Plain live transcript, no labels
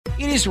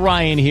It is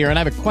Ryan here, and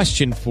I have a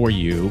question for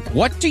you.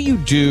 What do you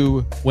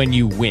do when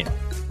you win?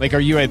 Like, are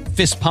you a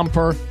fist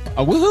pumper,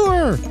 a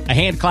woohooer, a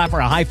hand clapper,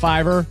 a high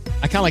fiver?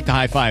 I kind of like the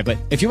high five, but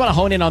if you want to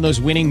hone in on those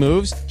winning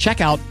moves,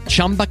 check out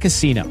Chumba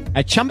Casino.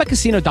 At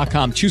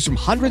ChumbaCasino.com, choose from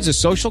hundreds of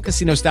social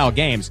casino-style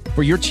games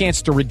for your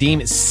chance to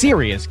redeem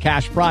serious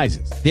cash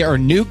prizes. There are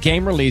new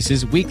game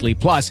releases weekly,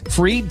 plus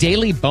free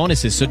daily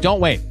bonuses. So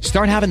don't wait.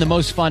 Start having the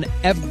most fun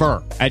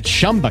ever at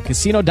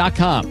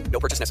ChumbaCasino.com.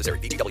 No purchase necessary.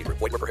 VGW Group.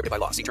 Void where prohibited by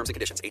law. See terms and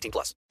conditions. 18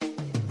 plus.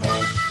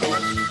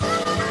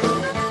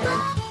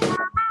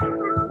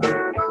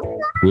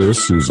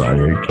 This is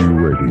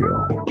IAQ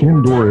Radio,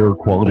 Indoor Air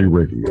Quality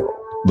Radio,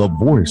 the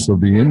voice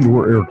of the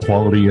indoor air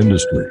quality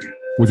industry,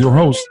 with your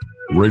host,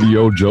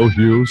 Radio Joe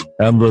Hughes,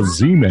 and the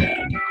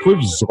Z-Man, Cliff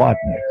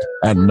Zlotnick.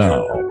 And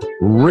now,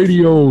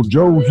 Radio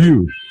Joe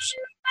Hughes.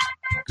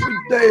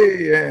 Good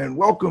day, and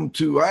welcome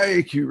to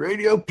IAQ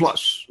Radio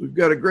Plus. We've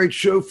got a great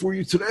show for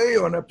you today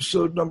on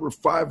episode number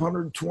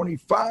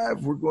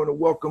 525. We're going to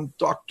welcome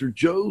Dr.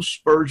 Joe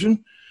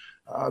Spurgeon.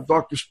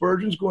 Dr.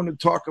 Spurgeon is going to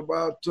talk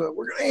about,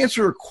 we're going to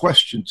answer a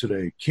question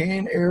today.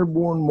 Can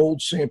airborne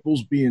mold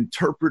samples be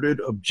interpreted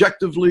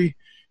objectively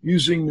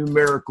using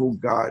numerical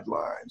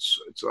guidelines?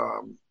 It's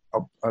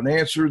an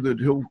answer that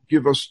he'll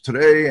give us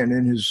today and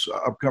in his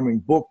upcoming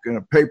book and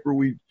a paper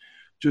we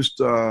just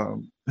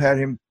had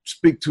him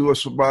speak to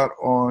us about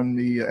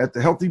at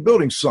the Healthy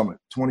Building Summit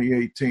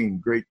 2018.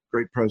 Great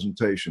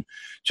presentation.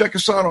 Check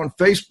us out on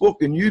Facebook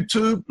and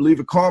YouTube. Leave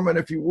a comment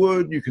if you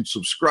would. You can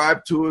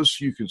subscribe to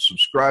us. You can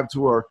subscribe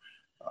to our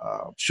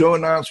show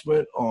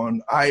announcement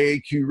on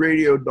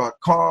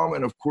iaqradio.com.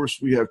 And of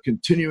course, we have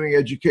continuing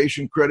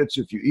education credits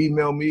if you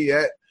email me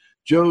at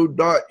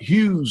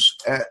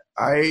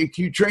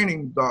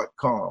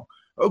joe.hughes@iaqtraining.com.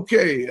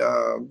 Okay,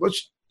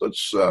 let's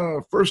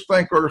first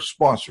thank our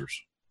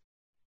sponsors.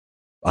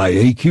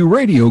 IAQ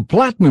Radio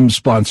Platinum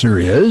sponsor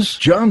is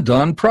John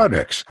Don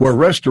Products, where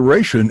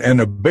restoration and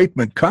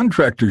abatement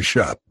contractors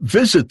shop.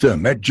 Visit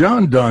them at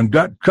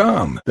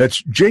jondon.com.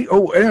 That's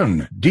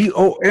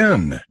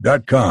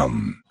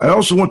JONDON.com. I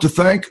also want to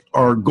thank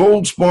our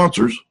gold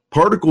sponsors,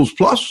 Particles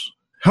Plus,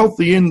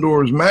 Healthy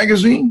Indoors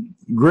Magazine,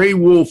 Gray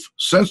Wolf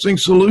Sensing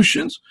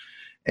Solutions,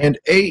 and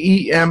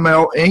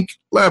AEML Inc.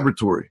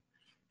 Laboratory.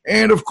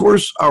 And, of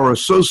course, our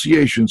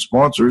association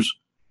sponsors,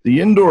 the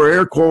Indoor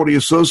Air Quality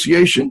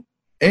Association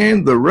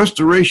and the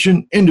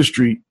Restoration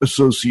Industry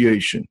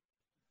Association.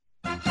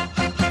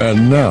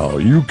 And now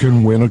you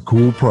can win a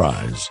cool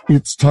prize.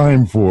 It's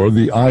time for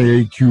the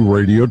IAQ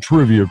Radio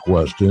Trivia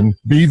question.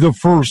 Be the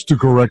first to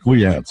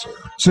correctly answer.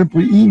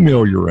 Simply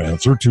email your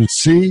answer to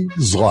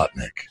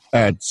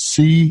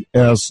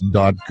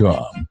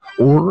czlotnick@cs.com.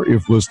 Or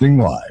if listening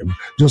live,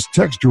 just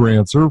text your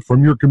answer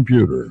from your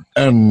computer.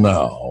 And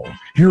now,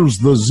 here's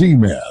the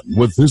Z-Man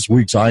with this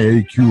week's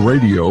IAQ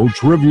Radio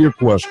Trivia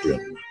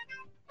question.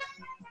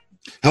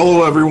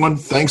 Hello, everyone.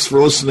 Thanks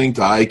for listening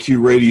to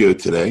IQ Radio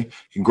today.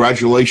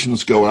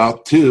 Congratulations go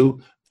out to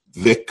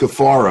Vic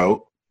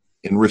Cafaro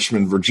in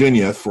Richmond,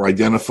 Virginia, for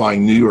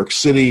identifying New York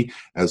City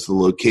as the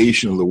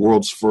location of the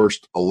world's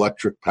first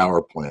electric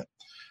power plant.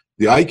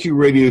 The IQ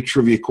Radio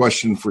Trivia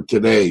question for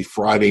today,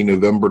 Friday,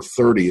 November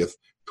 30th,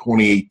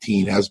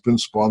 2018, has been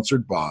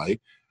sponsored by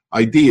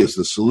Ideas,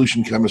 the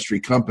solution chemistry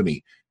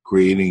company,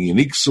 creating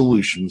unique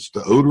solutions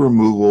to odor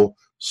removal,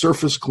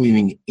 surface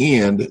cleaning,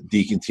 and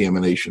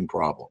decontamination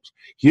problems.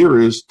 Here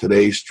is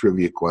today's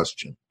trivia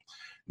question.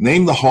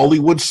 Name the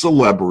Hollywood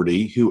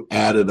celebrity who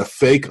added a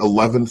fake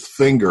 11th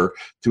finger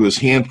to his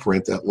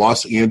handprint at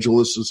Los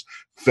Angeles'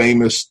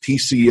 famous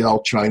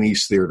TCL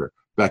Chinese Theater.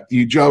 Back to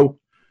you, Joe.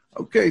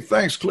 Okay,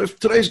 thanks, Cliff.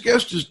 Today's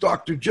guest is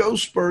Dr. Joe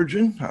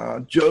Spurgeon.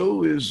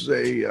 Joe is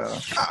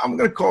I'm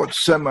going to call it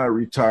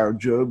semi-retired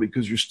Joe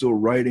because you're still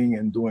writing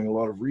and doing a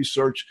lot of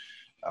research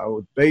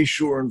with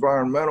Bayshore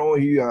Environmental.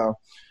 He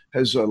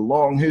has a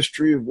long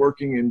history of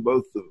working in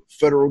both the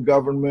federal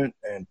government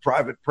and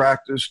private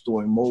practice,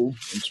 doing mold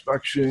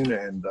inspection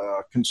and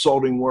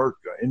consulting work,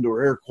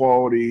 indoor air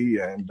quality,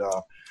 and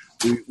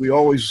we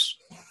always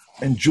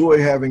enjoy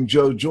having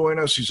Joe join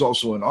us. He's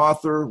also an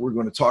author. We're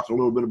going to talk a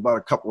little bit about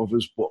a couple of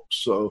his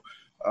books. So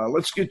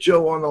let's get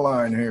Joe on the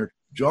line here.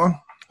 John?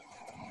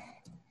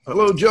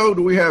 Hello, Joe.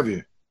 Do we have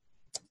you?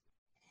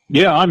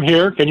 Yeah, I'm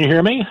here. Can you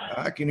hear me?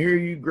 I can hear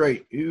you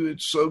great.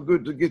 It's so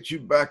good to get you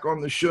back on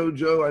the show,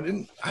 Joe. I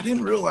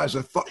didn't realize.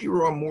 I thought you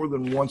were on more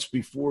than once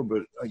before,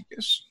 but I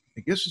guess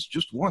it's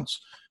just once.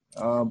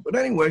 But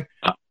anyway,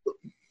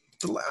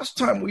 the last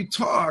time we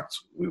talked,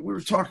 we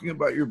were talking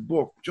about your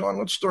book. John,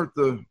 let's start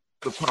the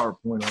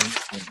PowerPoint on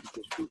this one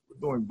because we're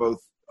doing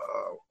both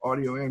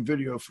audio and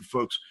video for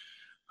folks.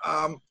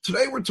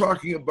 Today we're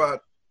talking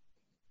about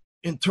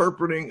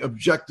interpreting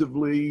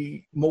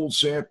objectively mold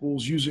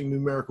samples using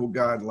numerical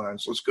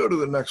guidelines. Let's go to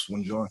the next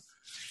one, John.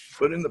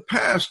 But in the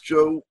past,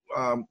 Joe,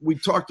 we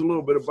talked a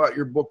little bit about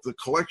your book, The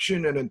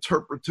Collection and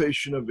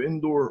Interpretation of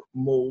Indoor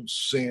Mold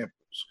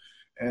Samples,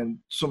 and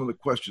some of the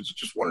questions. I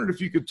just wondered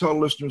if you could tell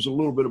listeners a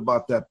little bit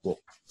about that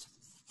book.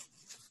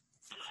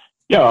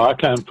 Yeah, I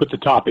kind of put the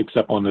topics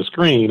up on the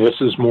screen. This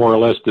is more or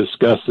less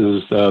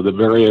discusses the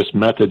various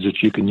methods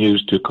that you can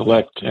use to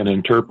collect and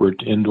interpret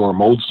indoor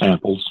mold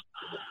samples.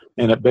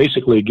 And it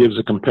basically gives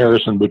a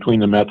comparison between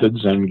the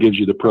methods and gives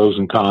you the pros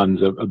and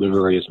cons of the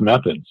various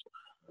methods.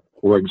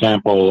 For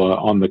example,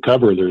 on the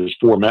cover, there's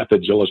 4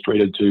 methods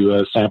illustrated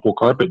to sample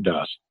carpet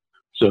dust.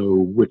 So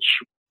which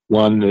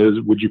one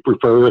would you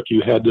prefer if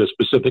you had a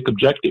specific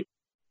objective?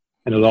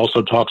 And it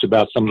also talks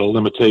about some of the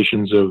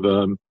limitations of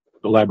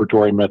the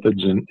laboratory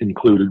methods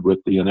included with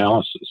the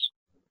analysis.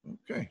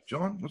 Okay,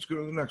 John, let's go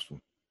to the next one.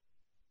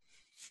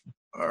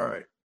 All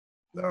right.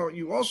 Now,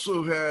 you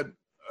also had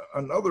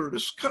another,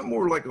 this is kind of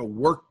more like a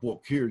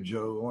workbook here,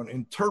 Joe, on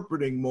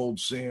interpreting mold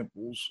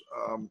samples.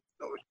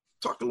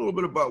 Talk a little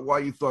bit about why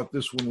you thought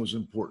this one was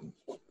important.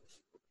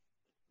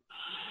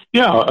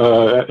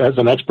 Yeah, as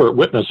an expert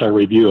witness, I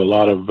review a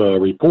lot of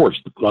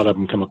reports. A lot of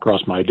them come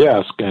across my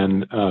desk,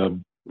 and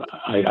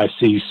I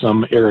see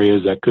some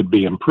areas that could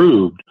be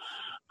improved.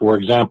 For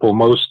example,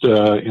 most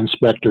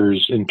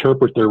inspectors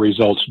interpret their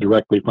results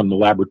directly from the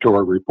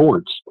laboratory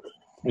reports.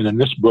 And in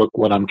this book,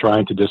 what I'm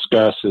trying to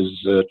discuss is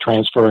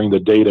transferring the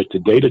data to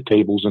data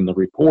tables in the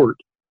report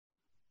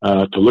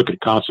to look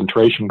at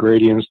concentration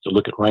gradients, to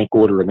look at rank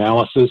order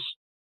analysis,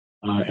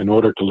 in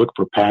order to look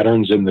for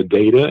patterns in the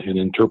data and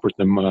interpret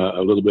them a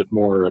little bit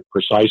more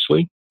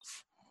precisely.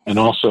 And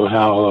also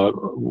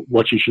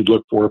what you should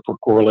look for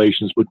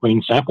correlations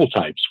between sample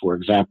types. For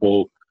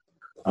example,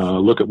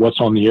 look at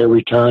what's on the air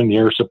return, the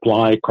air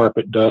supply,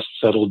 carpet dust,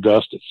 settled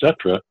dust,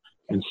 etc.,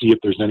 and see if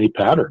there's any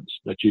patterns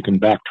that you can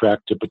backtrack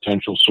to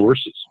potential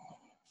sources.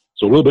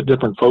 So a little bit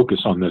different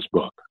focus on this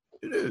book.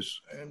 It is,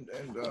 and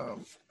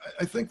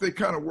I think they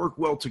kind of work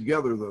well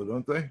together, though,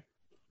 don't they?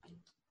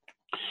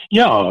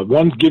 Yeah,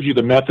 one gives you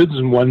the methods,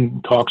 and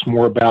one talks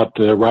more about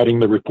writing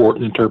the report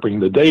and interpreting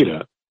the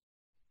data.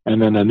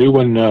 And then a new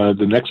one,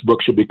 the next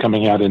book should be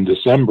coming out in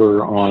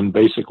December on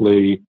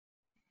basically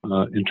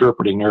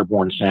interpreting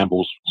airborne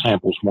samples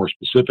more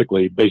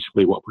specifically,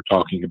 basically what we're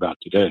talking about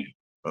today.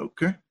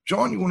 Okay.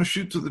 John, you want to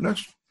shoot to the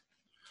next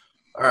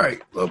one? All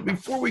right. Well,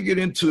 before we get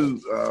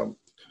into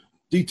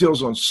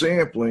details on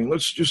sampling,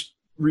 let's just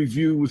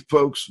review with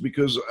folks,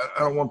 because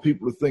I don't want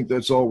people to think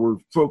that's all we're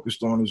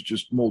focused on is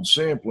just mold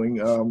sampling.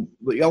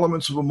 The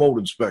elements of a mold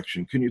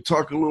inspection. Can you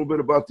talk a little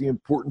bit about the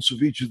importance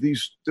of each of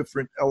these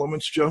different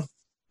elements, Joe?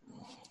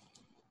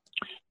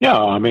 Yeah,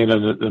 I mean,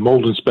 the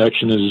mold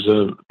inspection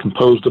is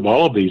composed of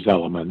all of these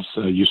elements.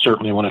 You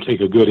certainly want to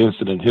take a good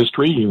incident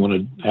history.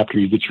 After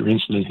you get your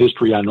incident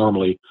history, I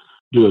normally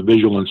do a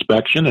visual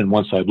inspection, and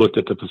once I've looked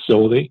at the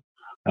facility,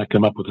 I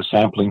come up with a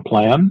sampling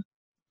plan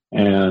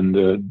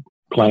and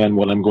plan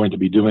what I'm going to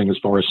be doing as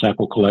far as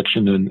sample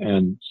collection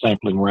and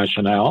sampling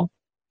rationale.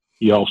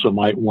 You also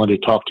might want to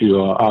talk to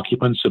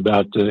occupants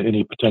about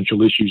any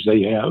potential issues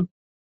they have.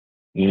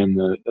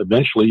 And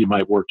eventually you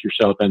might work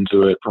yourself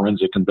into a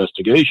forensic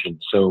investigation.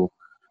 So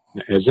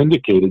as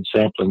indicated,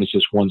 sampling is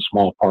just one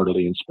small part of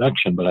the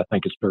inspection, but I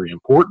think it's very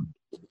important.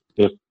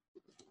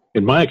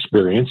 In my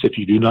experience, if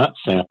you do not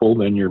sample,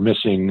 then you're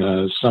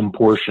missing some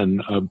portion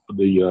of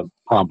the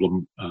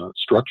problem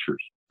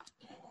structures.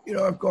 You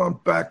know, I've gone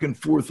back and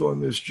forth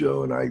on this,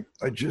 Joe, and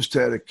I just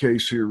had a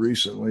case here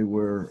recently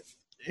where,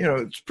 you know,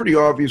 it's pretty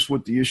obvious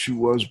what the issue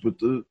was, but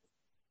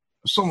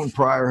someone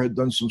prior had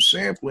done some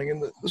sampling,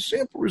 and the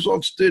sample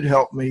results did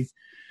help me,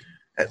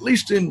 at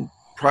least in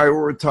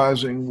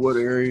prioritizing what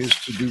areas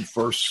to do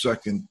first,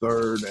 second,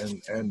 third,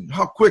 and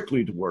how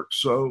quickly to work.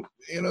 So,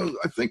 you know,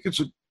 I think it's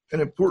an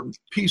important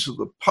piece of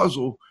the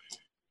puzzle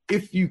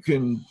if you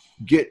can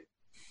get,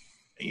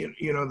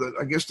 you know,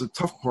 I guess the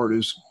tough part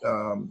is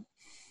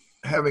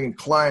having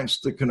clients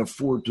that can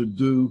afford to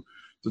do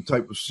the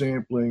type of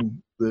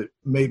sampling that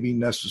may be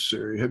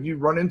necessary. Have you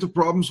run into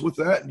problems with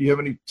that? Do you have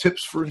any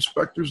tips for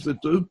inspectors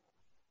that do?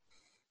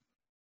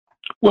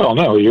 Well,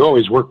 no, you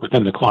always work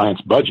within the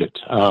client's budget.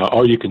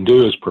 All you can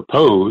do is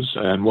propose,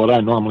 and what I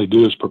normally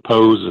do is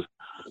propose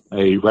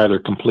a rather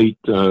complete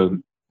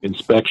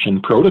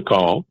inspection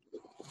protocol.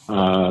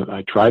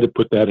 I try to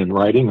put that in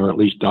writing or at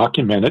least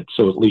document it,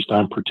 so at least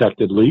I'm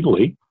protected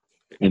legally.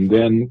 And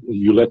then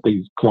you let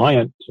the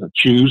client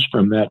choose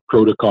from that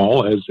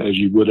protocol as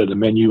you would at a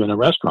menu in a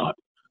restaurant.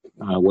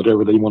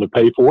 Whatever they want to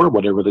pay for,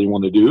 whatever they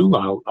want to do,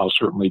 I'll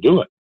certainly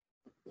do it.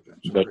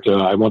 But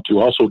I want to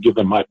also give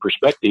them my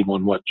perspective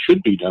on what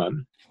should be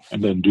done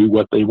and then do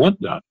what they want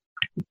done.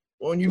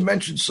 Well, and you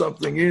mentioned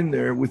something in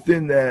there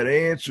within that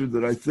answer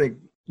that I think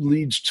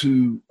leads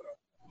to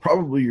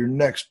probably your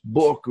next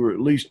book, or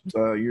at least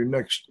your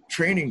next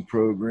training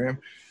program.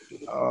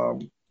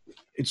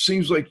 It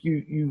seems like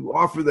you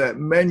offer that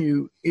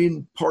menu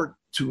in part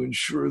to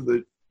ensure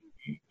that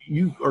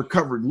you are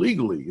covered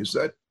legally. Is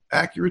that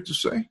accurate to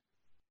say?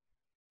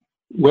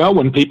 Well,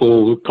 when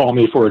people call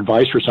me for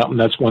advice or something,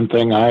 that's one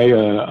thing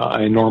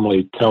I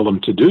normally tell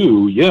them to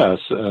do. Yes,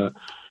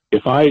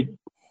 if I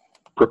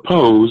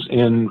propose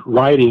in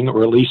writing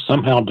or at least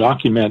somehow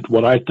document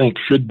what I think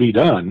should be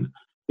done,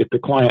 if the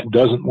client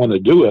doesn't want to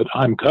do it,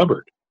 I'm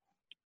covered.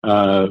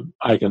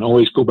 I can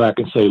always go back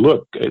and say,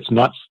 look, it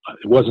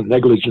wasn't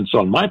negligence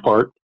on my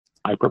part.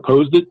 I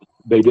proposed it.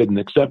 They didn't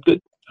accept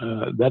it.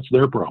 That's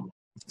their problem.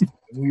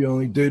 We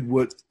only did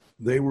what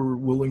they were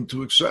willing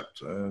to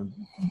accept.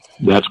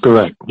 That's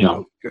correct.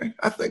 Yeah. Okay.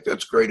 I think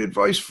that's great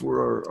advice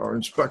for our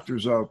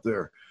inspectors out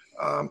there.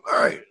 All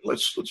right,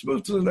 let's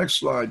move to the next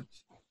slide.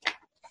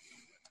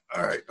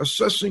 All right,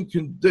 assessing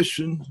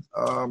condition.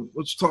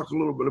 Let's talk a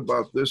little bit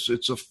about this.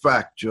 It's a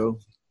fact, Joe.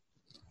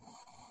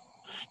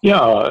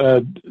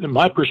 Yeah,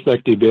 my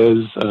perspective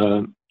is,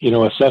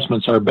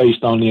 assessments are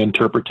based on the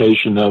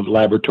interpretation of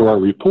laboratory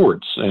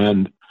reports,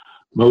 and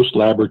most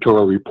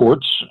laboratory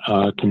reports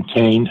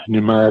contain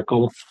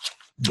numerical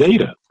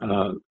data.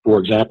 For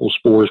example,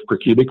 spores per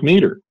cubic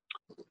meter.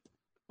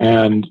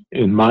 And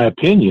in my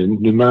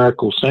opinion,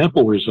 numerical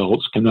sample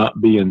results cannot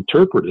be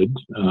interpreted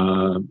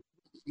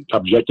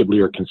objectively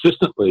or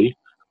consistently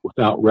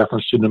without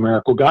reference to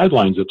numerical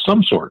guidelines of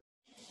some sort.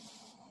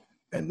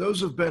 And those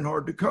have been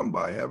hard to come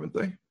by, haven't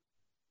they?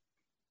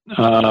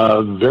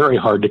 Very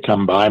hard to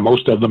come by.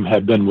 Most of them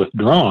have been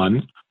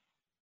withdrawn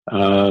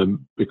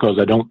because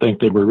I don't think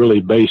they were really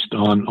based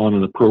on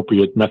an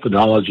appropriate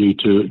methodology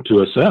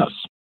to assess.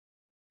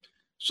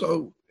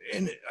 So,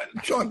 and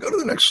John, go to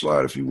the next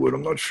slide if you would.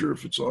 I'm not sure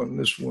if it's on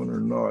this one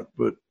or not,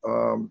 but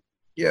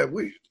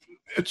we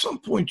at some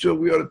point, Joe,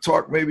 we ought to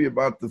talk maybe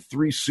about the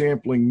 3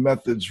 sampling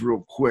methods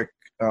real quick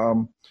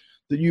that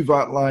you've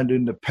outlined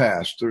in the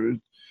past.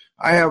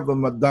 I have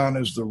them down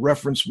as the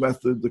reference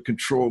method, the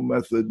control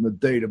method, and the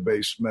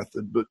database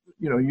method. But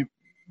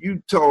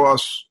you tell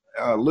us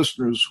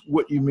listeners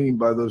what you mean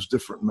by those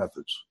different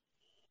methods.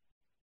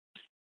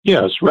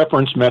 Yes,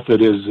 reference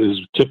method is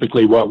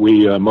typically what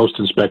we most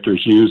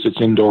inspectors use. It's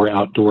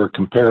indoor-outdoor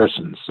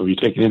comparisons. So you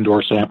take an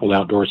indoor sample,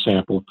 outdoor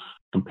sample,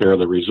 compare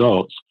the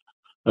results.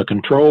 A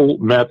control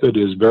method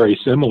is very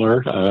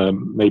similar,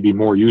 maybe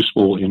more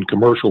useful in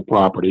commercial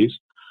properties,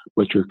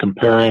 but you're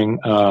comparing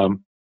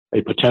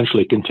a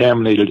potentially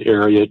contaminated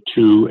area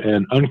to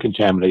an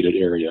uncontaminated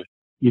area,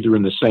 either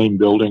in the same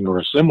building or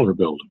a similar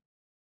building.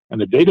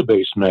 And the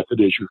database method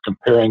is you're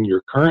comparing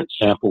your current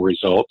sample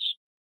results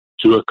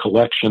to a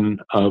collection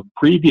of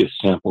previous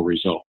sample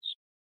results.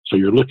 So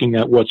you're looking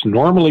at what's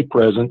normally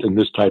present in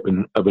this type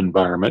of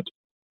environment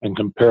and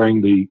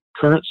comparing the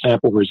current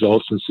sample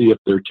results and see if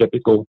they're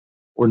typical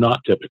or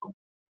not typical.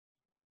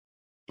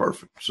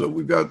 Perfect. So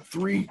we've got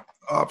 3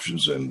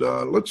 options, and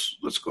let's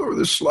go over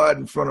this slide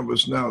in front of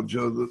us now,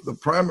 Joe. The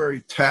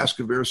primary task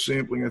of air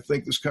sampling, I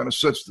think this kind of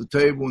sets the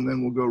table, and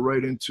then we'll go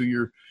right into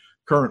your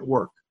current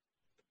work.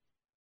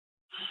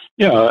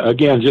 Yeah,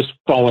 again, just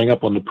following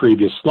up on the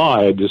previous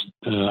slide,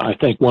 I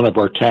think one of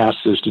our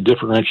tasks is to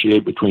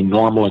differentiate between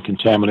normal and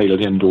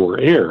contaminated indoor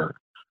air,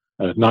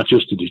 not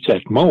just to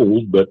detect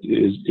mold, but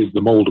is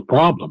the mold a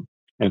problem?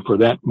 And for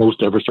that,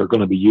 most of us are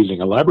going to be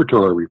using a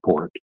laboratory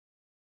report.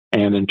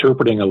 And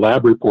interpreting a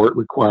lab report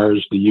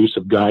requires the use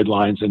of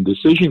guidelines and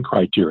decision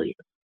criteria.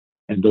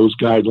 And those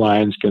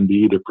guidelines can be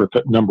either,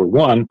 number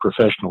one,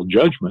 professional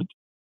judgment,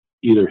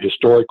 either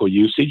historical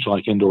usage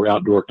like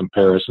indoor-outdoor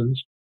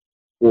comparisons,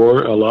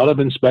 or a lot of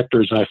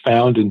inspectors I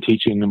found in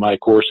teaching my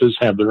courses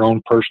have their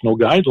own personal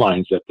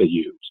guidelines that they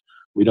use.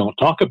 We don't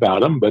talk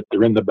about them, but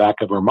they're in the back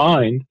of our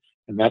mind,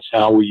 and that's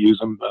how we use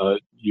them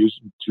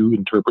to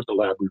interpret the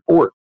lab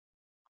report.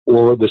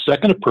 Or the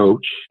second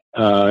approach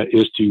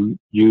is to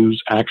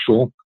use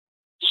actual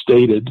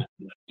stated,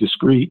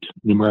 discrete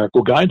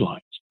numerical guidelines.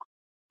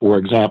 For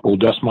example,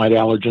 dust mite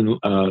allergen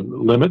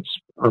limits,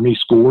 Hermes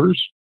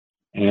scores,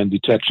 and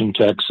detection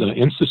techs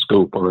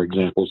Instascope are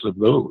examples of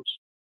those.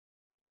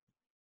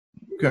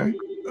 Okay.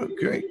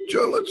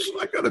 Joe,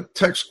 I got a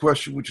text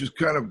question, which is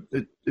kind of,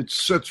 it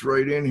sets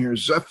right in here.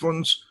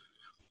 Zephlon's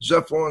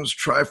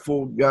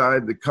trifold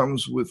guide that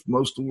comes with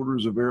most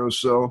orders of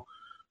aerosol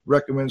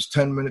recommends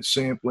 10-minute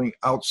sampling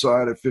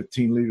outside at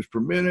 15 liters per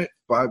minute,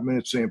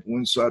 5-minute sample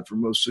inside for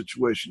most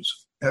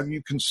situations. Have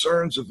you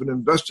concerns if an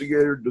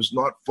investigator does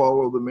not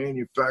follow the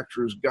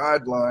manufacturer's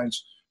guidelines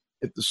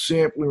if the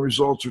sampling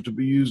results are to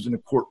be used in a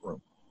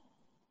courtroom?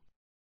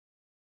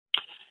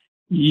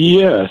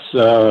 Yes.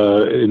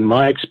 In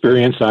my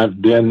experience,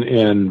 I've been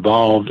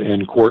involved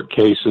in court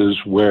cases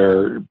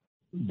where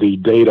the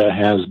data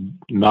has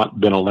not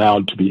been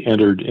allowed to be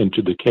entered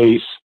into the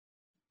case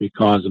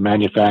because the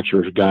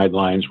manufacturer's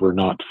guidelines were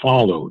not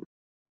followed.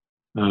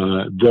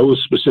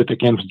 Those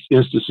specific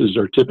instances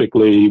are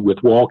typically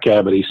with wall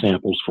cavity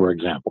samples, for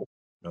example.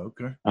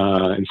 Okay.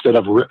 Instead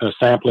of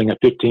sampling at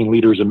 15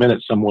 liters a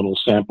minute, someone will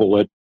sample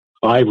at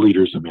 5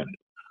 liters a minute,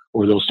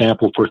 or they'll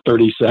sample for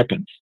 30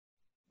 seconds.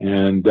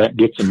 And that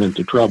gets them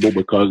into trouble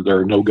because there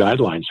are no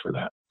guidelines for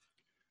that.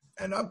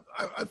 And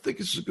I think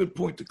it's a good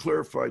point to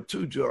clarify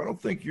too, Joe. I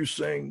don't think you're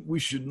saying we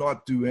should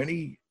not do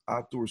any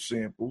outdoor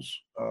samples.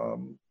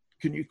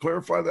 Can you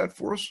clarify that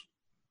for us?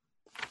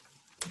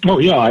 Oh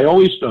yeah, I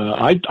always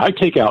I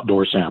take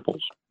outdoor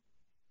samples,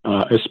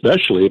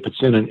 especially if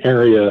it's in an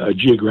area, a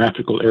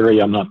geographical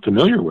area I'm not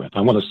familiar with.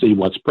 I want to see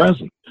what's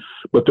present.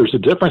 But there's a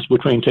difference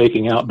between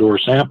taking outdoor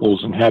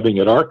samples and having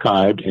it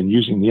archived and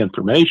using the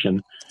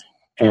information,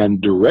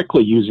 and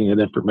directly using that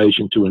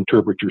information to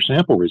interpret your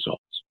sample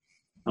results.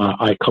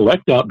 I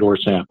collect outdoor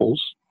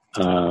samples.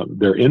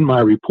 They're in my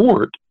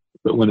report,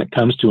 but when it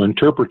comes to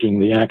interpreting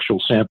the actual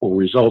sample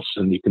results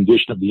and the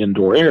condition of the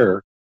indoor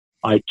air,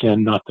 I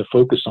tend not to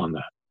focus on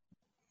that.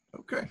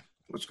 Okay,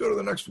 let's go to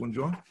the next one,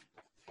 John.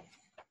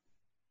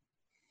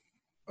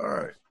 All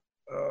right.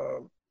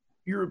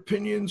 Your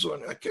opinions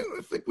on, I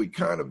think we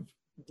kind of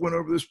went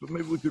over this, but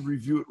maybe we could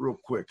review it real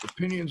quick.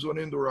 Opinions on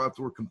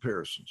indoor-outdoor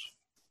comparisons.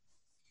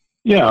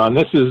 Yeah, and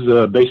this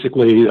is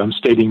basically, I'm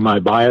stating my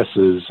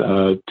biases.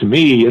 To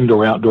me,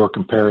 indoor-outdoor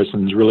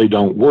comparisons really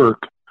don't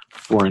work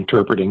for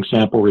interpreting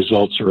sample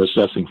results or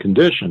assessing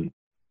condition.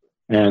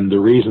 And the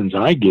reasons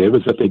I give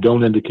is that they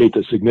don't indicate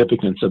the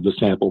significance of the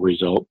sample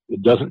result.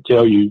 It doesn't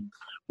tell you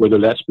whether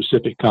that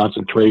specific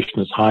concentration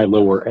is high,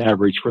 low, or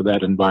average for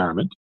that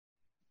environment.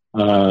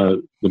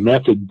 The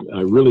method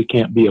really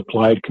can't be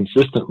applied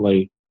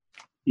consistently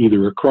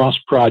either across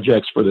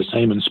projects for the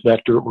same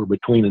inspector or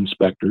between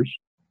inspectors.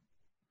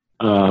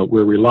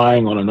 We're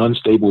relying on an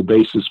unstable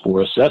basis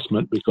for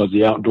assessment because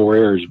the outdoor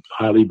air is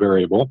highly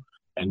variable,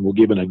 and we'll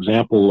give an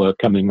example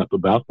coming up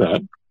about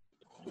that.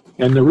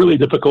 And they're really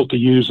difficult to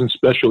use in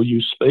special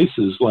use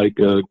spaces like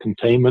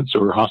containments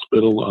or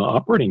hospital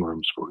operating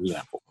rooms, for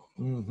example.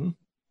 Mm-hmm.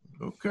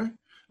 Okay.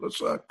 Let's,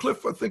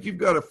 Cliff, I think you've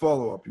got a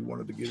follow-up you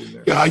wanted to get in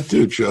there. Yeah, I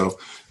do, Joe.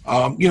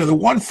 The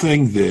one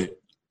thing that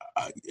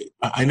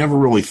I never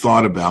really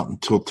thought about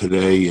until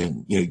today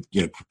and,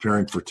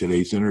 preparing for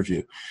today's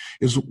interview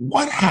is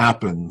what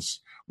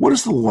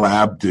does the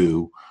lab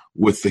do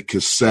with the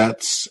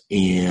cassettes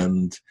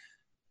and,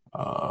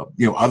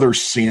 other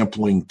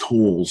sampling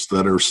tools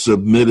that are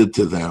submitted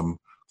to them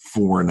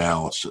for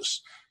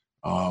analysis?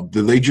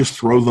 Do they just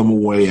throw them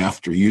away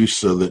after use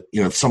so that,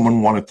 if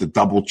someone wanted to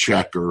double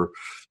check or,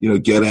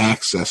 get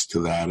access to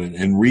that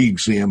and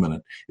re-examine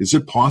it? Is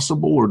it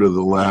possible, or do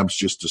the labs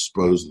just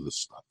dispose of the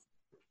stuff?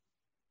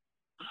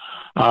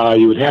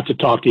 You would have to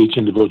talk to each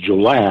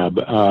individual lab.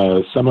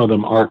 Some of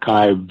them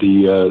archive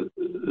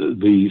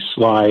the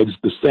slides,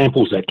 the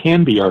samples that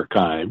can be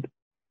archived.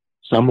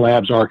 Some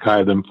labs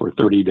archive them for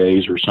 30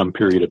 days or some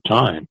period of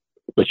time.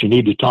 But you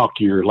need to talk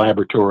to your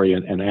laboratory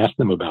and ask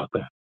them about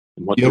that.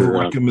 And what you have their a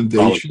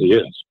recommendation? Policy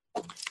is.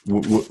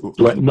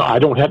 No, I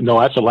don't have. No,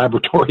 that's a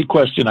laboratory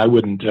question. I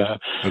wouldn't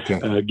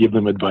give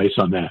them advice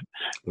on that.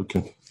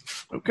 Okay.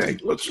 Okay,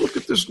 let's look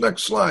at this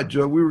next slide,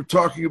 Joe. We were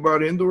talking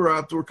about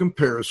indoor-outdoor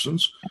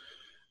comparisons,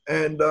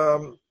 and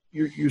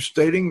you're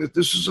stating that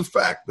this is a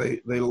fact.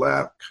 They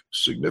lack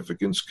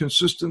significance,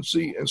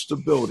 consistency, and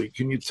stability.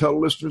 Can you tell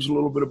listeners a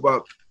little bit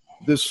about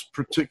this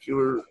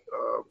particular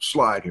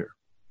slide here?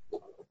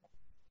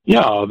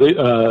 Yeah,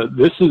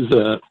 this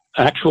is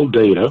actual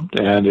data,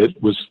 and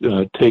it was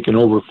taken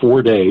over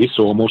 4 days,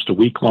 so almost a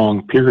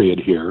week-long period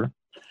here.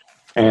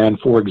 And,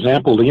 for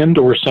example, the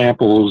indoor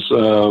samples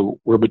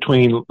were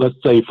between, let's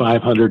say,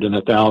 500 and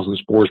 1,000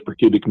 spores per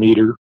cubic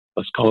meter.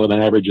 Let's call it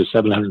an average of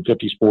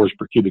 750 spores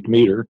per cubic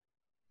meter.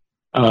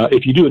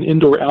 If you do an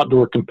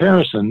indoor-outdoor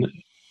comparison,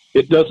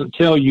 it doesn't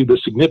tell you the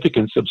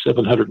significance of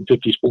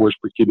 750 spores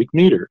per cubic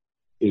meter.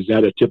 Is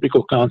that a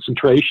typical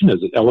concentration?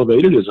 Is it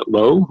elevated? Is it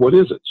low? What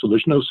is it? So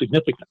there's no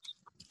significance.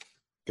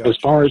 Gotcha. As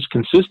far as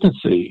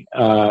consistency,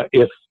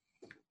 if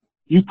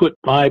you put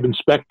 5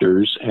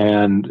 inspectors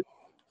and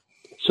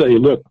say,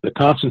 look, the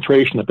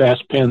concentration of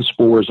aspen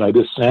spores I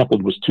just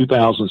sampled was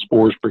 2,000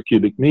 spores per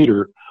cubic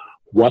meter,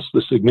 what's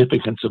the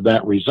significance of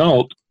that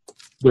result?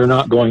 They're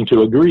not going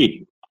to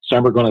agree.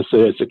 Some are going to say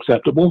it's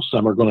acceptable.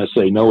 Some are going to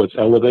say, no, it's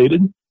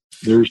elevated.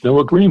 There's no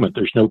agreement.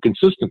 There's no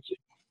consistency.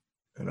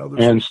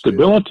 And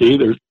stability,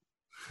 there's...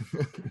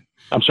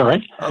 I'm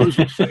sorry? I was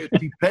going to say it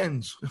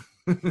depends.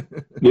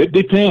 It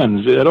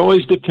depends. It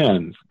always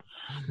depends.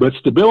 But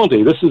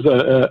stability, this is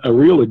a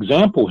real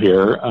example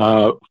here.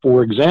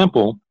 For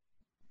example,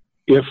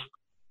 if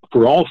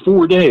for all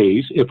 4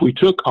 days, if we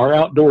took our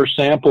outdoor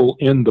sample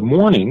in the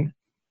morning,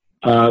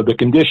 the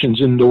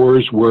conditions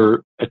indoors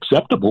were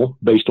acceptable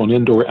based on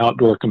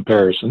indoor-outdoor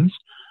comparisons.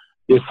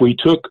 If we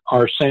took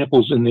our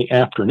samples in the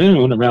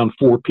afternoon around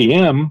 4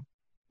 p.m.,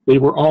 they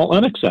were all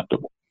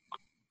unacceptable.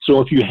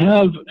 So if you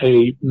have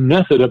a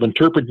method of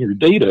interpreting your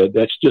data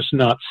that's just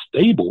not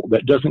stable,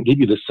 that doesn't give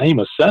you the same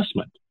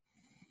assessment,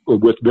 or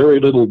with very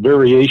little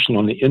variation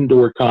on the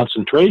indoor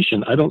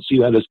concentration, I don't see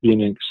that as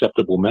being an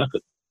acceptable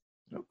method.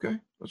 Okay,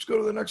 let's go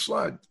to the next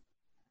slide.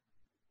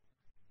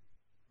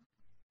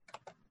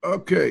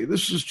 Okay,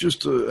 this is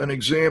just an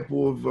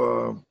example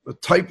of a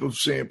type of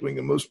sampling,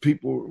 and most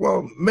people,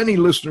 well, many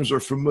listeners are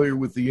familiar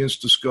with the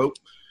Instascope.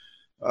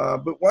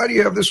 But why do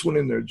you have this one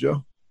in there,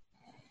 Joe?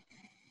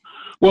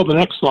 Well, the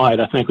next slide,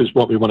 I think, is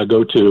what we want to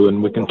go to,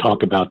 and we can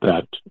talk about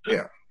that.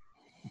 Yeah.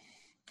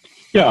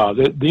 Yeah,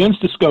 the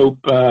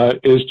Instascope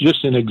is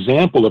just an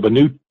example of a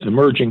new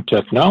emerging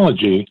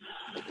technology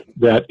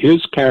that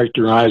is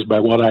characterized by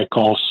what I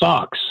call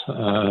SOX.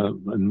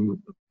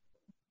 And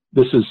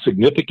this is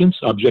significance,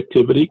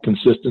 objectivity,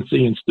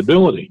 consistency, and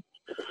stability.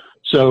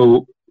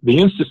 So the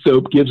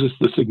Instascope gives us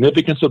the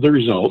significance of the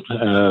result.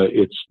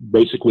 It's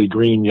basically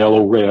green,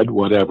 yellow, red,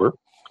 whatever.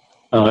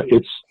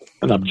 It's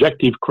an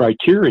objective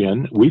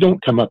criterion. We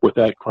don't come up with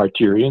that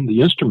criterion.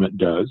 The instrument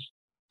does.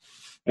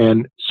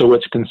 And so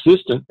it's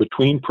consistent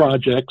between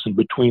projects and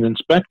between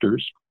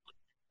inspectors.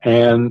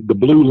 And the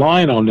blue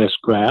line on this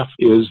graph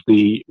is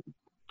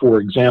for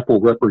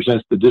example,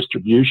 represents the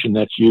distribution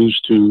that's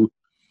used to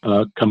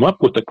come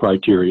up with the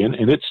criterion,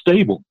 and it's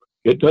stable.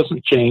 It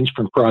doesn't change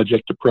from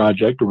project to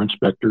project or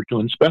inspector to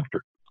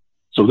inspector.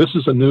 So this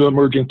is a new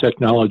emerging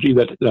technology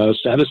that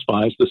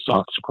satisfies the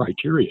SOX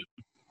criteria.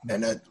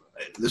 And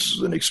this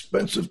is an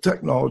expensive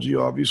technology,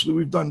 obviously.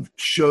 We've done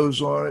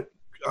shows on it.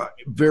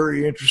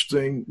 Very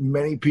interesting.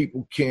 Many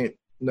people can't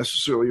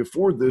necessarily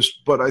afford this,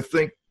 but I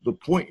think the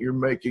point you're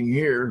making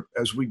here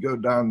as we go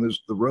down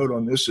the road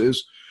on this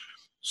is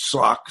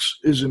SOX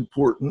is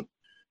important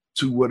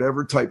to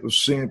whatever type of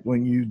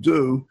sampling you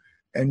do,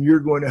 and you're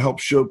going to help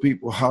show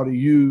people how to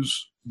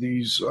use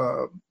these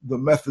the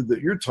method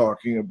that you're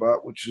talking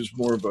about, which is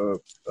more of a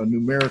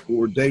numerical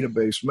or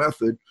database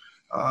method,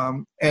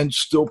 and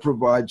still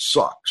provide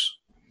SOX.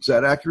 Is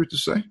that accurate to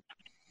say?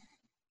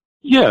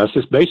 Yes,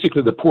 it's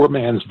basically the poor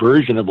man's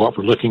version of what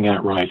we're looking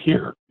at right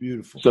here.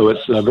 Beautiful. So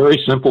it's a very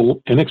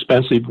simple,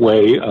 inexpensive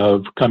way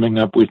of coming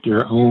up with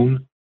your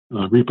own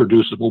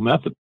reproducible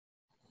method.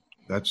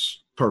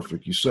 That's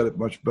perfect. You said it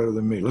much better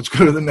than me. Let's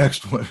go to the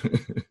next one.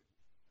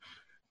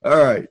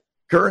 All right.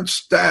 Current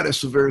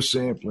status of air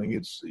sampling.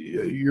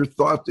 Your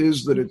thought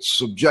is that it's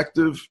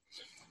subjective,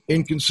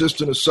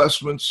 inconsistent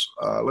assessments.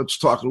 Let's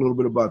talk a little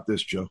bit about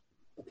this, Joe.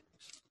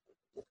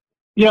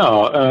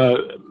 Yeah,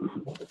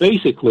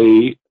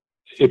 basically,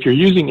 if you're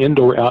using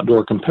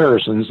indoor-outdoor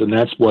comparisons, and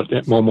that's what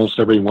almost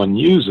everyone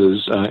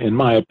uses, in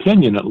my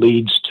opinion, it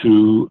leads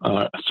to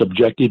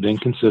subjective,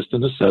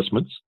 inconsistent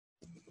assessments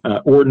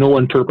or no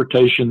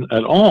interpretation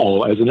at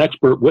all. As an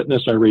expert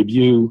witness, I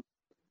review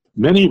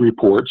many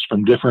reports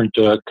from different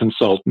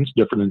consultants,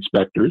 different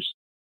inspectors,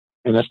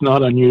 and it's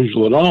not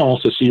unusual at all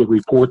to see a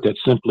report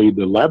that's simply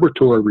the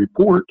laboratory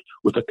report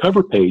with a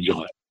cover page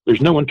on it.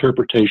 There's no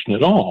interpretation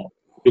at all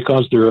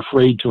because they're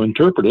afraid to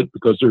interpret it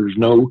because there's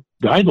no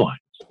guidelines.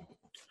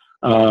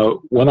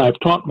 When I've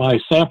taught my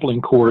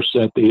sampling course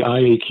at the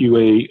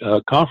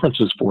IAQA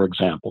conferences, for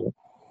example,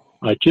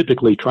 I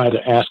typically try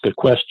to ask a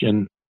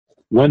question,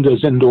 when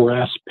does indoor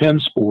aspen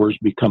spores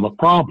become a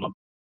problem?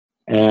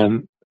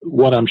 And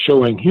what I'm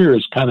showing here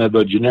is kind of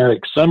a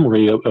generic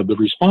summary of the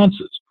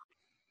responses.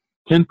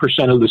 10%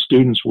 of the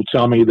students will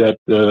tell me that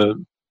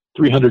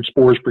 300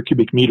 spores per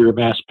cubic meter of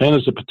aspen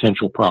is a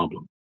potential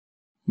problem.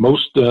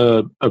 Most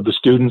of the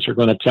students are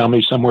going to tell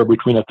me somewhere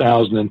between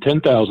 1,000 and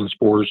 10,000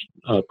 spores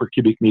per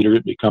cubic meter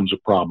it becomes a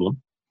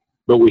problem.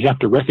 But we have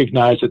to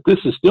recognize that this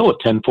is still a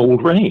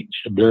tenfold range,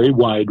 a very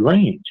wide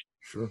range.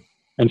 Sure.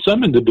 And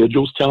some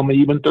individuals tell me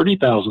even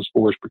 30,000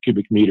 spores per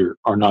cubic meter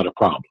are not a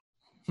problem.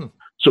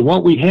 So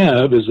what we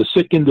have is a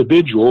sick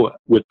individual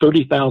with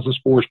 30,000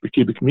 spores per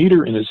cubic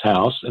meter in his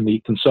house, and the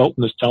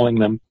consultant is telling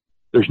them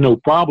there's no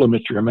problem,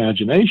 it's your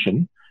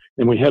imagination.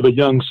 And we have a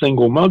young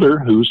single mother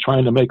who's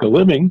trying to make a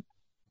living,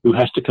 who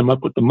has to come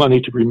up with the money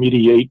to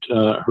remediate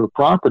her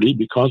property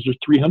because there's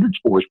 300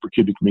 spores per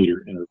cubic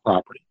meter in her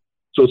property.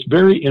 So it's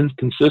very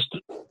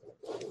inconsistent.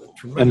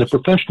 Tremendous. And the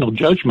professional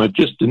judgment,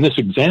 just in this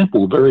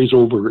example, varies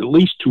over at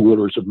least 2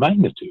 orders of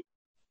magnitude.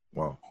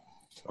 Wow.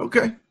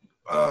 Okay.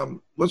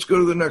 Let's go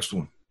to the next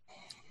one.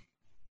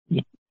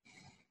 Yeah.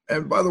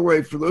 And by the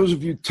way, for those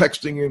of you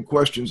texting in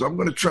questions, I'm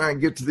going to try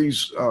and get to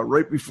these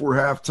right before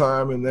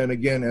halftime and then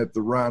again at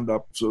the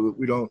roundup so that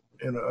we don't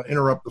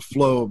interrupt the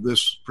flow of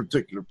this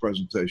particular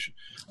presentation.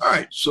 All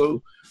right,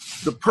 so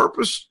the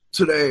purpose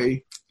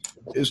today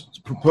is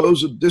to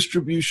propose a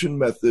distribution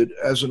method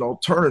as an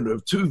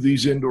alternative to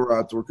these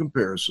indoor-outdoor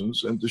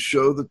comparisons and to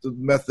show that the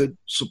method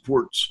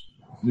supports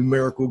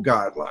numerical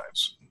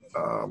guidelines.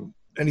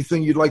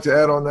 Anything you'd like to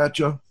add on that,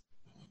 Joe?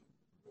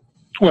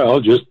 Well,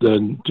 just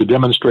to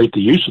demonstrate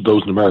the use of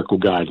those numerical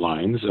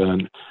guidelines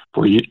and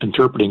for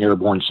interpreting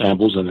airborne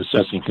samples and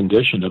assessing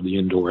condition of the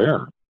indoor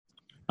air.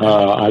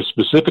 I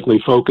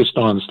specifically focused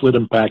on slit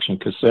impaction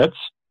cassettes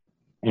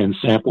and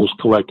samples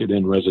collected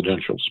in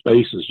residential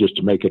spaces just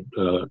to make it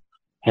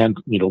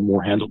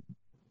more handleable.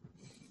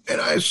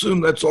 And I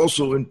assume that's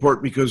also in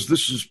part because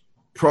this is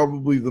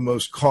probably the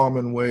most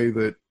common way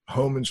that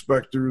home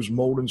inspectors,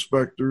 mold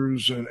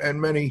inspectors, and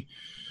many,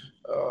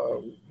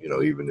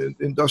 even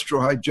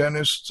industrial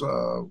hygienists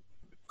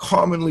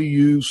commonly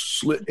use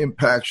slit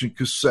impaction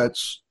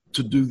cassettes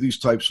to do these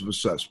types of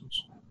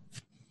assessments.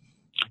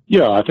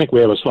 Yeah, I think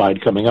we have a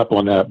slide coming up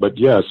on that. But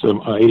yes,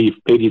 80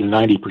 to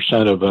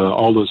 90% of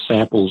all those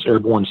samples,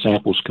 airborne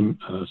samples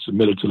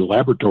submitted to the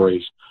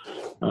laboratories,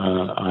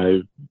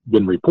 I've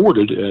been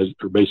reported as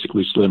are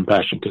basically slit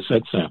impaction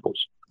cassette samples.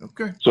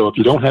 Okay. So if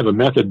you don't have a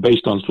method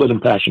based on slit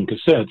impaction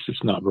cassettes,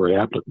 it's not very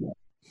applicable.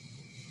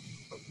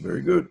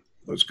 Very good.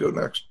 Let's go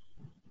next.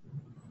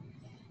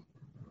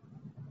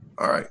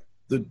 All right.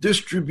 The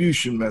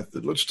distribution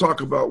method. Let's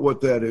talk about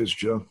what that is,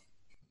 Joe.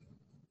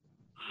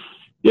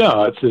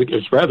 Yeah,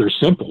 it's rather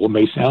simple. It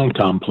may sound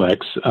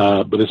complex,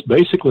 but it's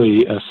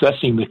basically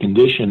assessing the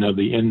condition of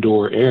the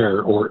indoor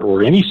air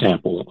or any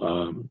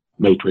sample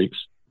matrix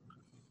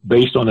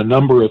based on a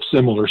number of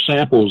similar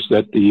samples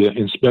that the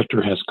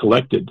inspector has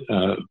collected.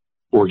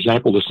 For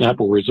example, the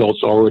sample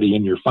results already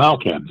in your file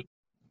cabinet.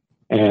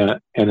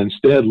 And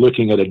instead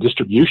looking at a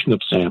distribution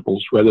of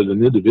samples rather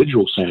than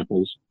individual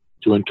samples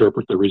to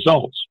interpret the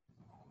results.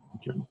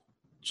 Okay.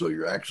 So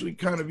you're actually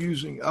kind of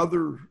using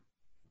other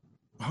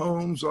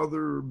homes,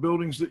 other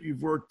buildings that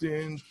you've worked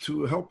in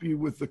to help you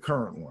with the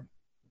current one.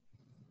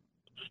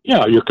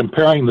 Yeah, you're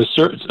comparing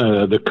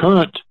the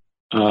current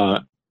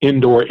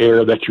indoor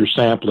air that you're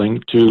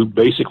sampling to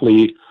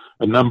basically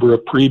a number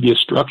of previous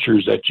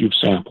structures that you've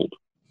sampled.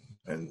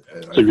 And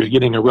so you're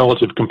getting a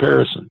relative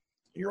comparison.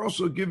 You're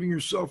also giving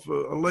yourself a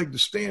leg to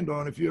stand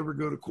on if you ever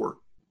go to court.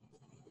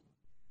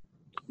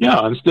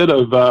 Yeah, instead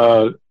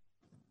of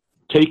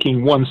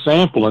taking one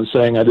sample and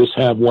saying, I just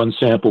have one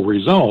sample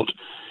result,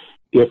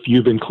 if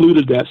you've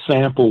included that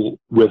sample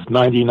with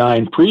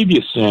 99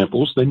 previous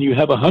samples, then you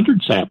have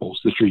 100 samples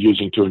that you're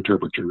using to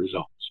interpret your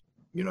results.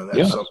 You know,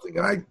 that's something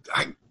I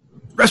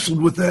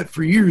wrestled with that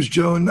for years,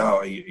 Joe, and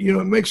now, you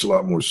know, it makes a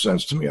lot more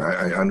sense to me.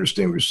 I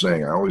understand what you're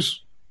saying. I always,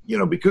 you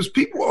know, because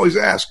people always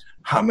ask,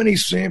 how many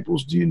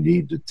samples do you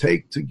need to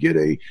take to get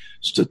a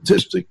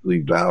statistically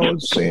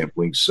valid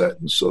sampling set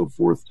and so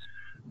forth?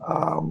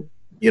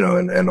 You know,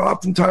 and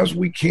oftentimes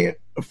we can't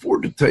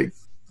afford to take,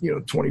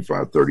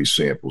 25, 30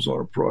 samples on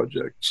a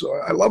project. So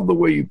I love the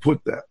way you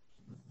put that.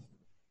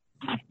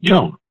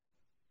 Yeah.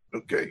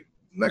 Okay.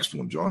 Next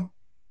one, John.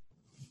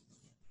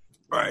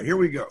 All right, here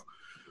we go.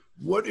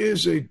 What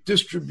is a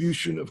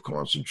distribution of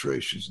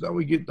concentrations? Now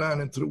we get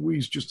down into the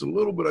weeds just a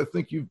little bit. I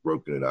think you've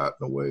broken it out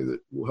in a way that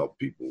will help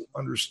people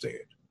understand.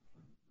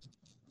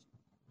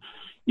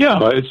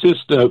 Yeah, it's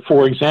just,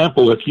 for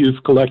example, if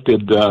you've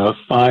collected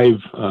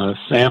 5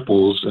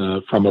 samples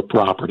from a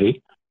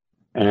property,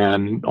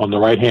 and on the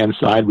right-hand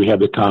side we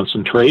have the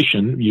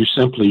concentration, you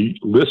simply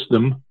list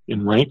them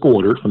in rank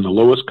order from the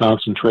lowest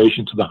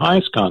concentration to the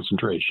highest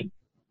concentration.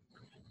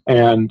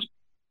 And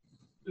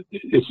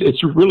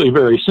it's really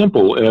very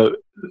simple.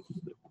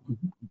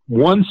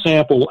 One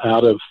sample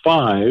out of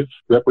 5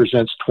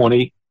 represents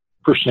 20%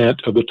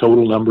 of the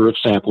total number of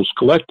samples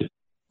collected.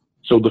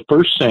 So the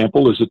first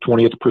sample is the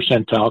 20th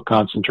percentile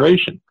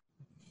concentration.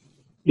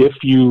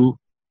 If you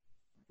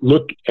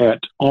look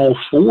at all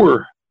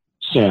 4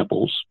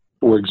 samples,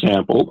 for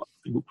example,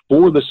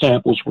 4 of the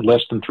samples were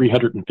less than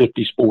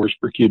 350 spores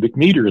per cubic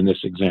meter in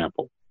this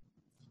example.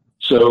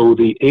 So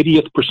the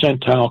 80th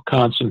percentile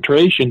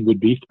concentration would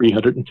be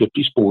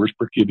 350 spores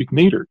per cubic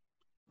meter.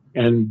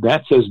 And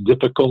that's as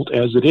difficult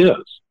as it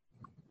is.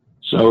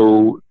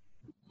 So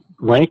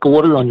rank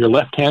order on your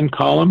left-hand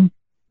column,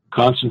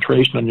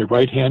 concentration on your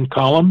right-hand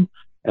column,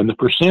 and the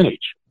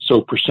percentage.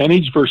 So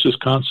percentage versus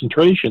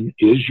concentration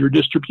is your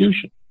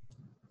distribution.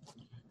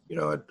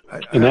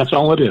 And that's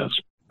all it is.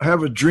 I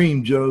have a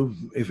dream, Joe,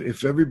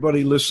 if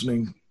everybody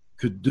listening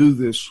could do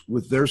this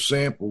with their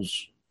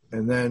samples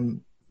and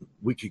then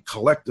we could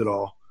collect it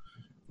all,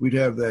 we'd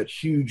have that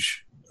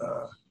huge,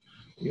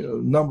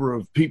 number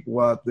of people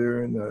out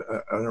there and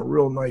a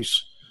real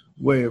nice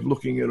way of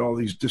looking at all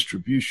these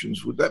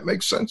distributions. Would that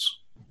make sense?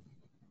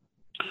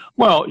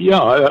 Well, yeah,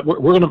 I'm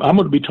going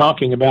to be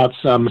talking about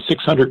some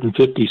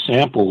 650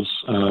 samples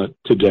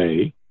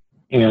today,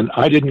 and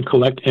I didn't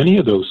collect any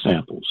of those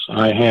samples.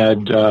 I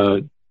had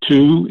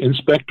 2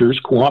 inspectors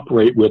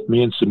cooperate with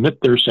me and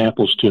submit their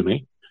samples to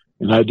me,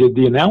 and I did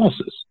the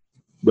analysis.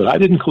 But I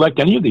didn't collect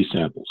any of these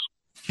samples.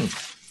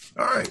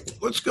 All right,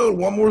 let's go to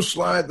one more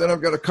slide. Then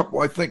I've got a couple,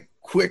 I think,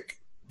 quick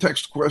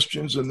text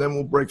questions, and then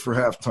we'll break for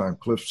halftime.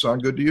 Cliff,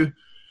 sound good to you?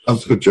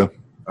 Sounds good, Joe.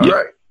 All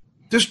right.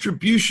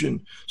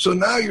 Distribution. So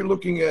now you're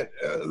looking at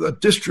the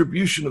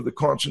distribution of the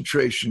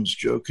concentrations,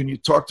 Joe. Can you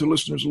talk to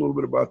listeners a little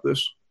bit about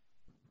this?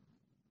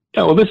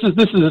 Yeah, well, this is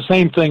the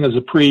same thing as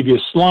the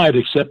previous slide,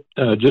 except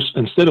just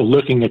instead of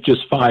looking at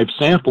just 5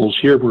 samples,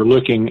 here we're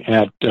looking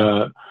at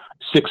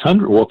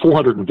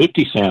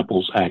 450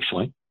 samples,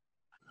 actually.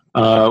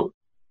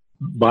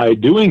 By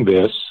doing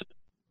this,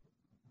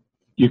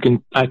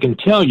 I can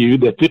tell you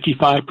that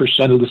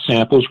 55% of the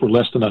samples were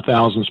less than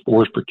 1,000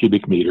 spores per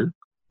cubic meter.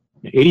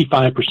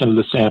 85% of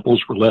the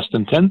samples were less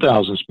than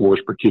 10,000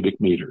 spores per cubic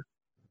meter.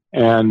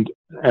 And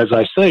as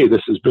I say,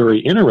 this is very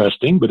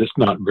interesting, but it's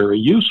not very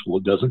useful.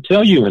 It doesn't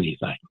tell you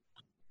anything.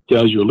 It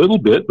tells you a little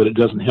bit, but it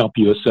doesn't help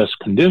you assess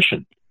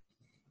condition.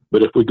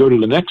 But if we go to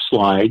the next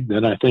slide,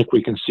 then I think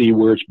we can see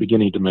where it's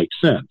beginning to make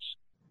sense.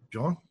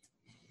 John?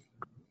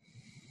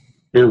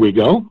 Here we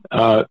go.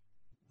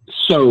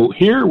 So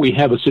here we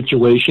have a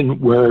situation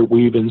where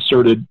we've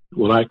inserted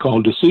what I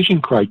call decision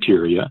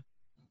criteria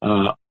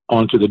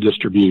onto the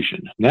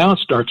distribution. Now it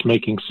starts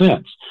making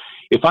sense.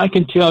 If I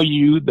can tell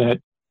you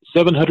that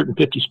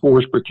 750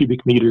 spores per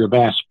cubic meter of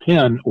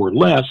aspen or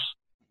less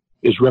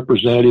is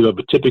representative of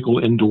a typical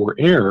indoor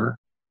air,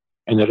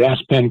 and that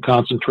aspen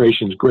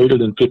concentrations greater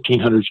than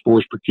 1,500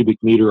 spores per cubic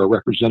meter are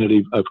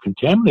representative of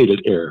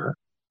contaminated air,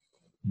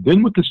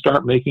 then we can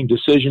start making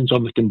decisions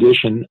on the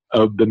condition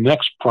of the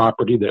next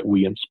property that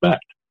we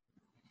inspect.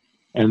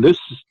 And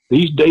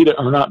these data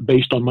are not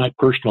based on my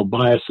personal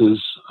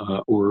biases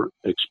or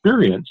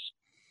experience.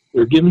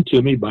 They're given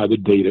to me by the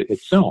data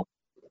itself.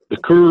 The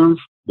curve,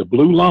 the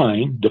blue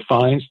line,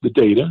 defines the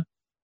data,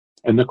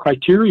 and the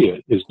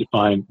criteria is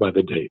defined by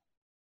the data.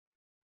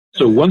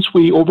 So once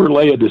we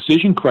overlay a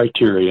decision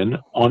criterion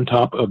on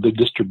top of the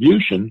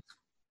distribution,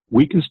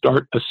 we can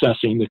start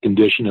assessing the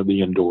condition of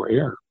the indoor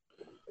air.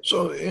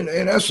 So in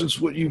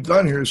essence, what you've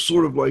done here is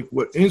sort of like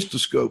what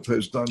Instascope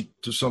has done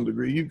to some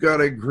degree. You've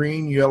got a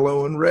green,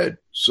 yellow, and red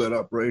set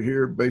up right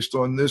here based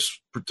on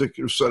this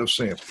particular set of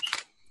samples.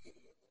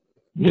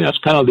 Yeah, it's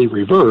kind of the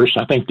reverse.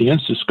 I think the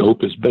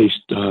Instascope is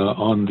based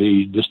on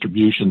the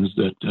distributions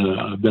that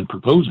I've been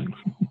proposing.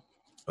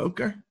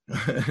 Okay. All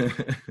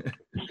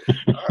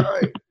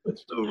right.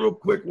 Let's do a real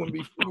quick one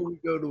before we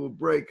go to a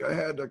break. I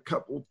had a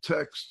couple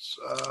texts.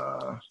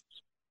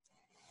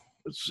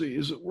 Let's see.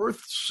 Is it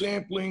worth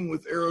sampling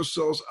with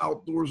aerosols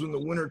outdoors in the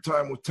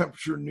wintertime with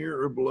temperature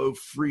near or below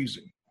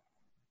freezing?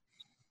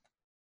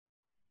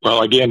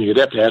 Well, again, you'd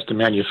have to ask the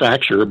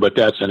manufacturer, but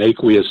that's an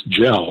aqueous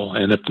gel.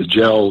 And if the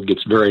gel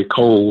gets very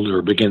cold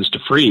or begins to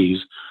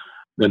freeze,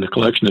 then the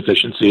collection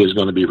efficiency is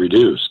going to be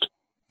reduced.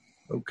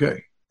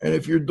 Okay. And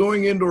if you're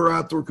doing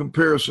indoor-outdoor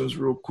comparisons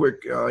real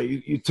quick,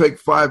 you take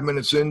 5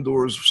 minutes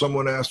indoors.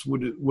 Someone asked,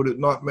 would it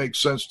not make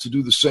sense to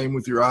do the same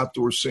with your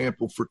outdoor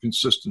sample for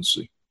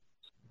consistency?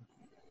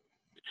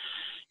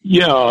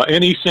 Yeah,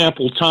 any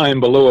sample time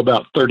below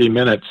about 30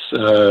 minutes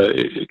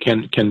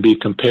can be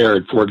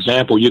compared. For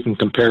example, you can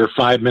compare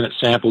 5-minute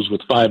samples with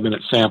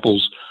 5-minute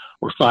samples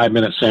or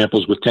 5-minute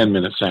samples with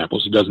 10-minute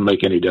samples. It doesn't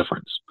make any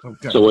difference.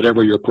 Okay. So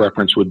whatever your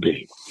preference would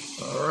be.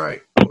 All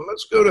right. Well,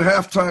 let's go to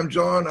halftime,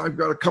 John. I've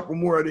got a couple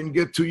more I didn't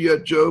get to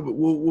yet, Joe, but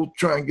we'll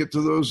try and get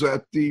to those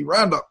at the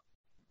roundup.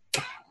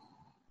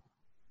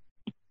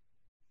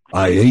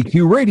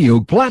 IAQ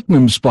Radio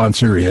Platinum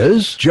sponsor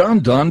is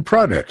John Don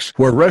Products,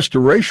 where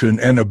restoration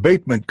and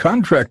abatement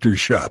contractors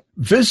shop.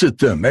 Visit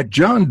them at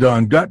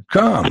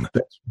jondon.com.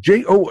 That's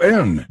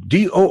JONDON.com.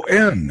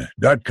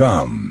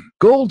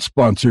 Gold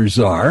sponsors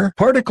are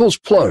Particles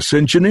Plus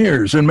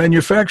engineers and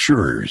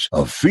manufacturers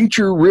of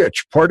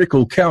feature-rich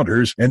particle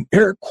counters and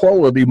air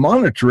quality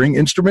monitoring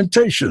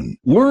instrumentation.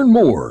 Learn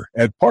more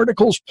at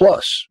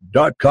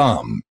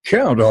particlesplus.com.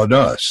 Count on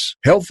us.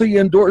 Healthy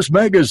Indoors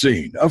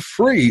Magazine, a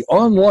free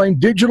online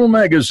digital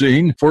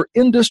magazine for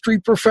industry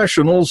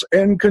professionals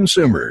and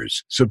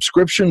consumers.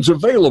 Subscriptions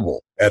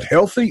available at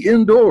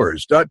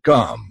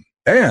healthyindoors.com.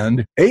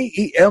 And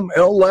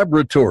AEML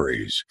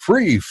Laboratories,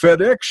 free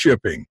FedEx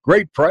shipping,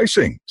 great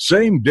pricing,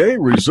 same-day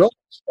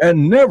results,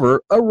 and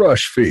never a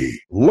rush fee.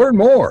 Learn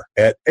more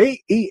at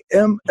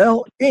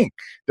AEMLinc.com.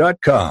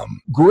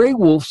 Gray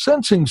Wolf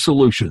Sensing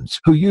Solutions,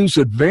 who use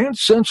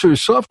advanced sensor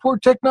software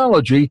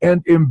technology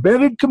and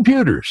embedded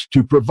computers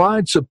to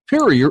provide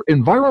superior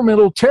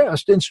environmental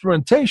test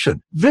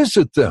instrumentation.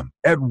 Visit them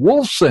at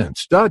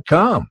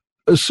wolfsense.com.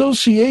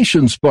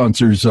 Association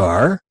sponsors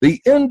are the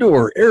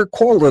Indoor Air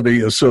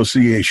Quality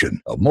Association,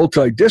 a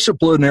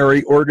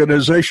multidisciplinary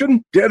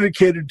organization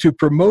dedicated to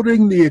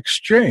promoting the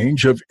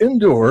exchange of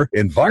indoor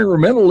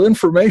environmental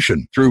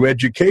information through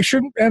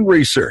education and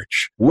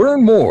research.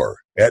 Learn more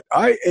at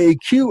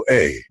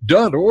IAQA.org.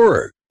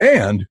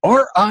 And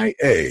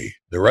RIA,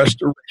 the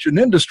Restoration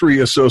Industry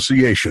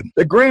Association,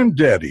 the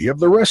granddaddy of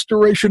the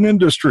restoration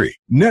industry.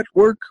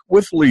 Network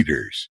with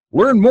leaders.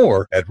 Learn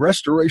more at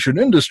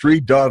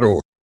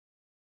restorationindustry.org.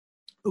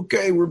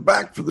 Okay, we're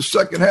back for the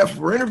second half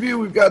of our interview.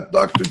 We've got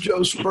Dr.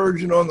 Joe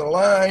Spurgeon on the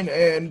line.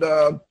 And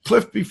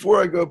Cliff,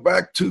 before I go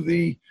back to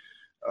the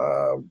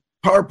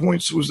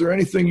PowerPoints, was there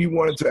anything you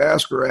wanted to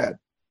ask or add?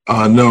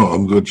 No,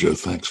 I'm good, Joe.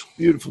 Thanks.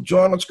 Beautiful.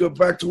 John, let's go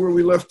back to where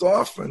we left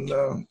off, and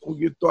we'll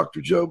get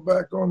Dr. Joe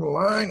back on the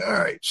line. All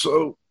right,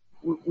 so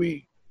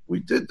we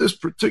did this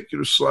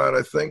particular slide,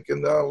 I think,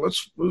 and now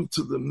let's move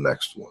to the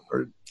next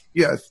one.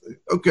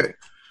 Okay.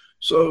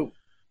 So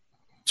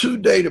 2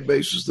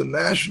 databases, the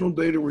national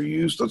data were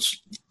used.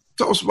 Let's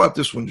tell us about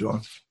this one,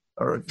 John.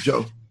 All right,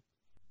 Joe.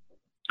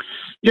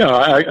 Yeah,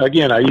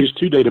 I used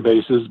 2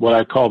 databases. What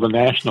I call the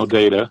national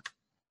data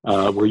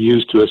were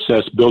used to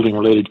assess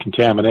building-related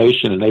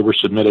contamination, and they were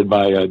submitted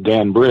by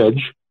Dan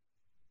Bridge.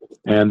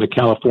 And the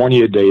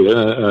California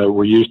data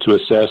were used to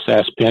assess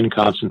ASPEN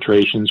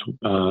concentrations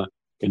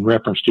in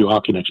reference to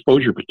occupant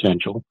exposure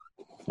potential,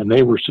 and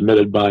they were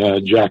submitted by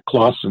Jack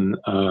Clausen,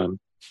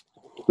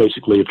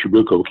 basically of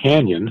Trabuco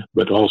Canyon,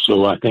 but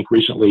also, I think,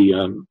 recently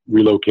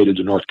relocated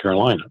to North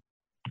Carolina.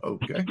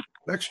 Okay.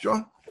 Next,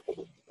 John.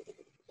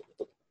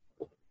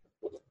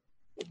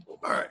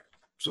 All right.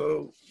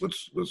 So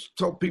let's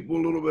tell people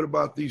a little bit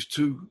about these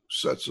 2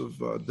 sets of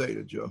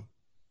data, Joe.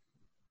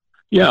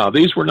 Yeah,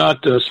 these were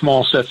not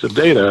small sets of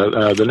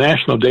data. The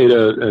national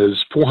data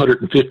is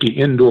 450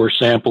 indoor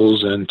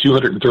samples and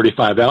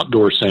 235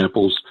 outdoor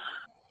samples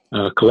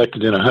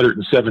collected in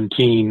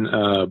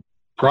 117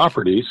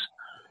 properties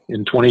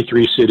in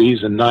 23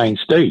 cities and 9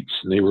 states.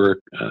 And they were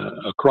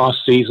across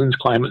seasons,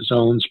 climate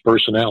zones,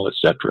 personnel,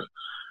 etc.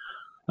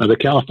 The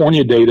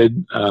California data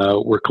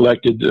were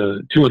collected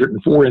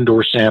 204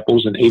 indoor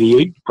samples in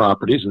 88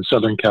 properties in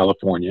Southern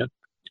California.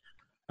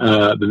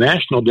 The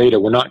national data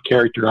were not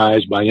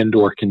characterized by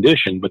indoor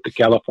condition, but the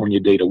California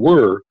data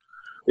were.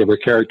 They were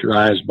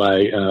characterized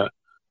by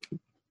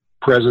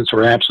presence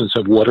or absence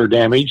of water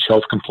damage,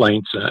 health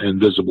complaints, and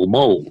visible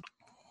mold.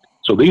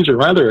 So these are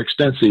rather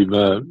extensive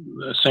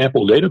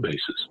sample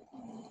databases.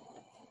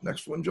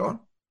 Next one, John.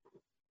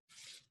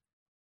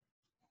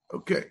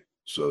 Okay,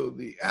 so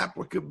the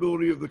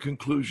applicability of the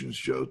conclusions,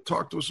 Joe.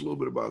 Talk to us a little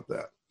bit about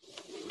that.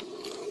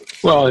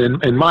 Well,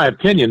 in my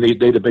opinion, these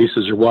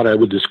databases are what I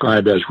would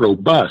describe as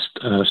robust,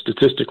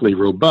 statistically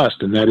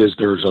robust, and that is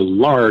there's a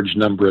large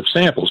number of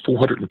samples.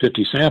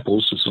 450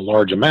 samples is a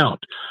large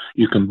amount.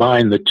 You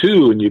combine the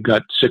two and you've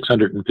got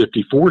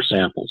 654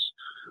 samples.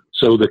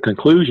 So the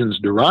conclusions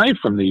derived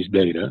from these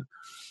data,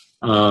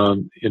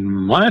 in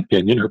my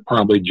opinion, are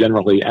probably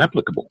generally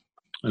applicable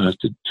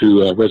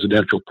to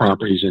residential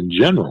properties in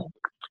general.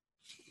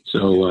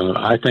 So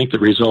I think the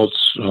results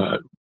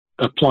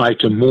apply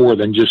to more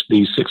than just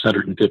these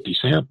 650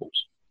 samples.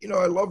 You know,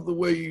 I love the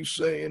way you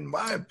say, in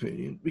my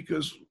opinion,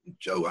 because,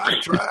 Joe, I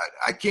tried.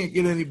 I can't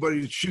get anybody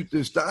to shoot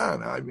this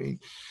down. I mean,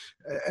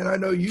 and I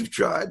know you've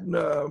tried,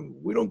 and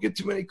we don't get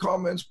too many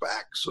comments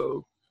back.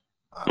 So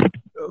I'll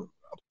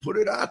put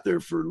it out there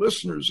for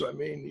listeners. I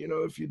mean, you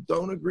know, if you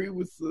don't agree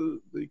with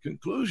the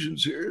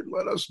conclusions here,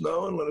 let us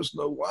know and let us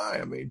know why.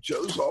 I mean,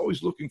 Joe's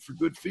always looking for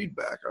good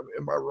feedback. I mean,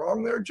 am I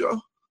wrong there, Joe?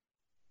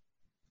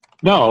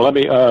 No, let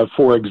me,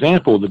 for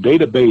example, the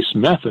database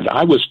method.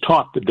 I was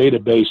taught the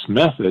database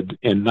method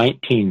in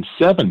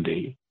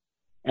 1970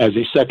 as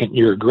a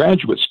second-year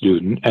graduate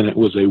student, and it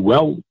was a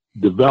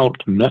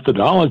well-developed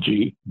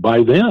methodology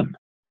by then.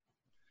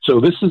 So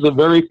this is a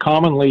very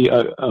commonly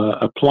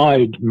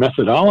applied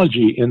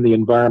methodology in the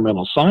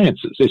environmental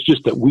sciences. It's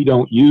just that we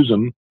don't use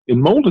them in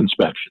mold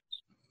inspections.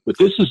 But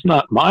this is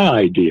not my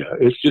idea.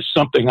 It's just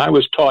something I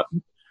was taught,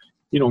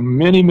 you know,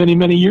 many, many,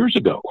 many years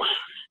ago.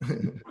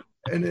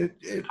 And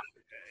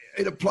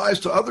it applies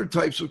to other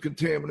types of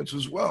contaminants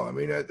as well. I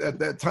mean, at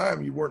that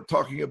time, you weren't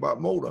talking about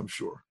mold, I'm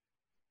sure.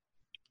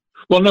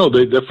 Well, no,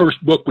 the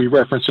first book we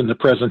referenced in the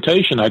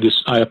presentation,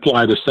 I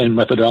apply the same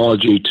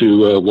methodology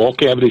to wall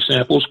cavity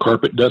samples,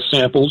 carpet dust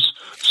samples,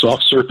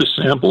 soft surface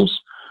samples,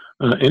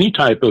 any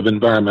type of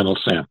environmental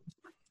sample.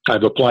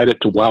 I've applied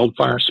it to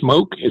wildfire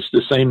smoke. It's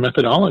the same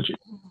methodology.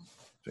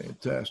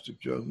 Fantastic,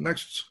 Joe.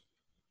 Next.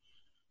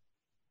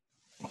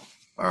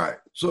 All right.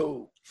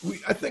 So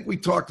I think we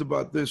talked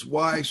about this,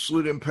 why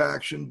slit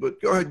impaction,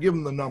 but go ahead, give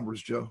them the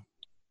numbers, Joe.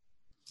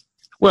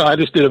 Well, I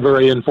just did a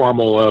very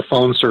informal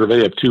phone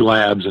survey of 2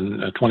 labs in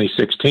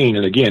 2016.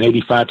 And again,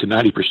 85 to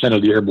 90%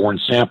 of the airborne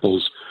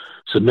samples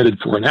submitted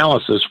for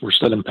analysis were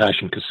slit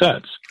impaction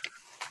cassettes.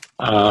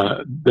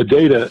 The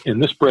data in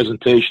this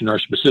presentation are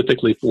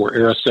specifically for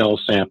aerosol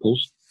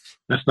samples.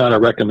 That's not a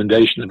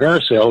recommendation of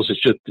aerosols.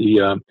 It's just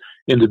the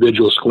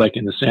individuals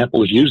collecting the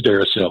samples used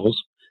aerosols,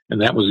 and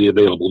that was the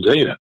available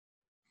data.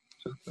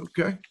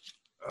 Okay.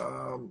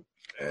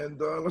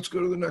 Let's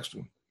go to the next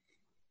one.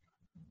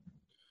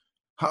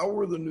 How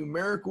were the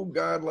numerical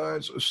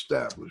guidelines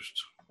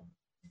established?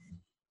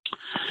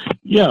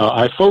 Yeah,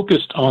 I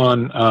focused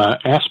on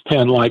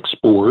aspen-like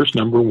spores,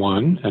 number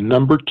 1, and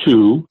number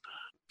 2,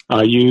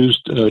 I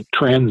used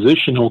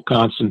transitional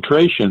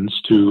concentrations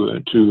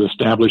to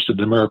establish the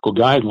numerical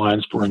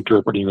guidelines for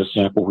interpreting the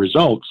sample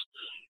results.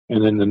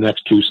 And in the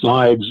next 2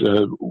 slides,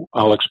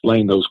 I'll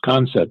explain those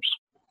concepts.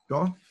 Go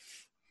on.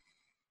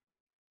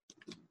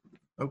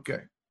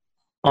 Okay.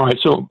 All right.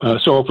 So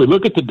if we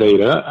look at the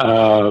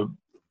data,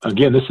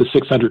 again, this is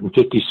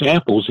 650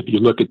 samples. If you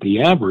look at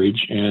the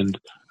average, and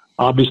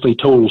obviously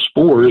total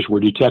spores were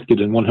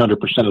detected in 100%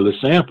 of the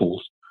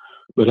samples,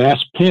 but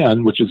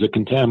aspen, which is a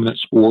contaminant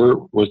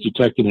spore, was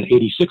detected in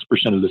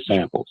 86% of the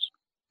samples.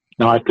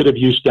 Now, I could have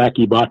used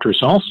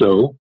Stachybotrys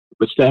also,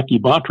 but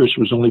Stachybotrys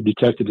was only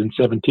detected in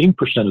 17%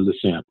 of the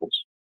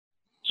samples.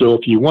 So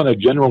if you want a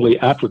generally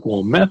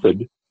applicable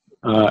method,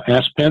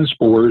 aspen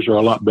spores are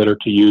a lot better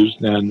to use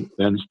than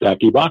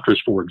Stachybotrys,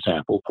 for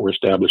example, for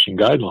establishing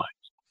guidelines.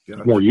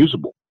 Gotcha. More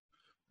usable.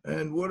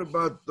 And what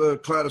about the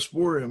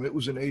cladosporium? It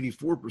was in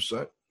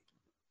 84%.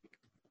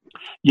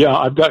 Yeah,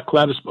 I've got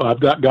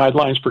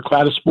guidelines for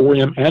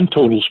cladosporium and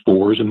total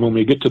spores, and when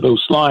we get to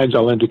those slides,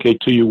 I'll indicate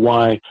to you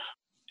why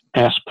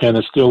aspen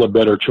is still a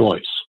better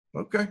choice.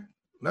 Okay,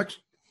 next.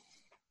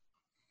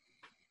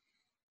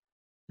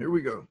 Here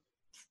we go.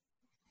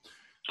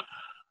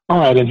 All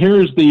right, and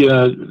here's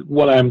the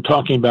what I'm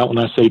talking about when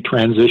I say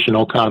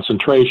transitional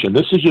concentration.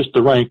 This is just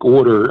the rank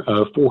order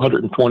of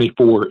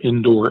 424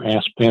 indoor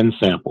aspen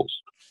samples.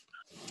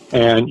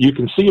 And you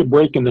can see a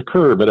break in the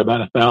curve at about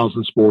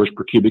 1,000 spores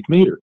per cubic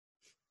meter.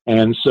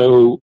 And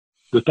so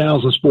the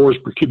 1,000 spores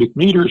per cubic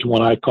meter is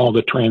what I call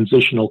the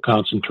transitional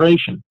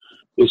concentration.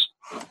 It's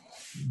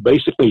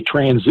basically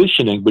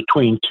transitioning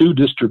between 2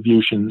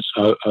 distributions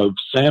of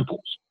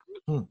samples.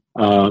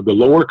 The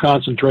lower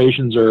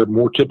concentrations are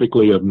more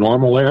typically of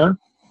normal air,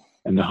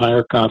 and the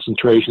higher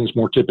concentrations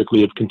more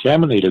typically of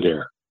contaminated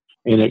air.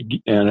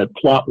 And a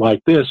plot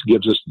like this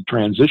gives us the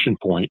transition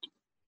point,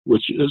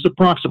 which is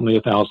approximately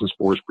 1,000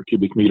 spores per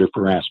cubic meter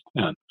for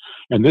aspen.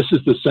 And this is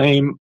the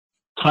same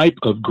type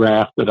of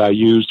graft that I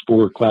used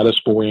for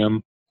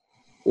cladosporium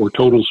or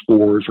total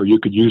spores, or you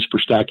could use for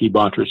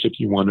Stachybotrys if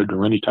you wanted,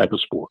 or any type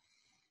of spore.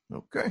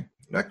 Okay,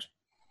 next.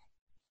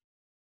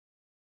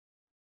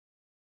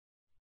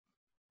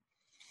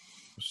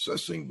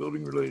 Assessing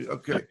building related.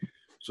 Okay,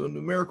 so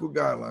numerical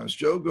guidelines.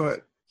 Joe, go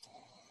ahead.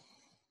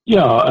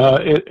 Yeah,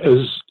 it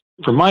is,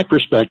 from my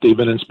perspective,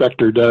 an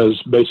inspector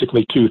does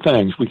basically two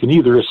things. We can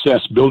either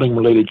assess building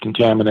related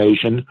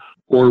contamination,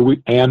 or we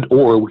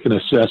can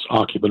assess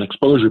occupant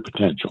exposure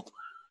potential.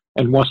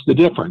 And what's the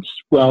difference?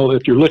 Well,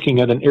 if you're looking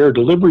at an air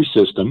delivery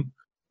system,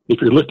 if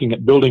you're looking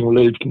at building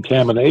related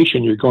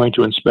contamination, you're going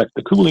to inspect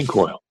the cooling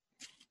coil.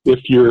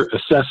 If you're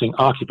assessing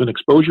occupant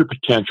exposure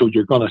potential,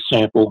 you're going to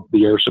sample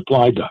the air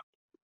supply duct.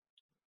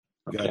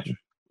 Okay. Gotcha.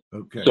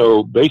 Okay.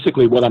 So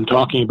basically what I'm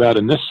talking about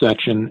in this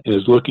section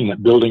is looking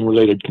at building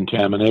related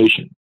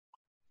contamination.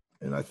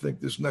 And I think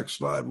this next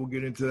slide, we'll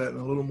get into that in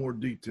a little more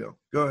detail.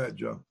 Go ahead,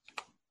 Joe.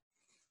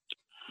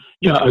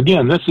 Yeah,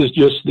 again, this is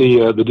just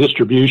the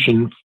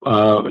distribution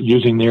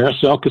using the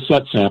aerosol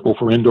cassette sample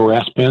for indoor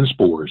aspen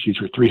spores. These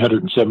are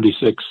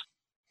 376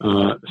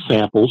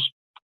 samples,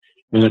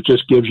 and it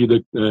just gives you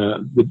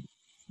the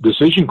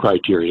decision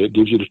criteria. It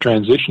gives you the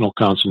transitional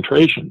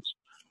concentrations.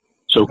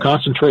 So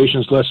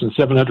concentrations less than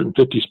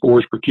 750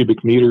 spores per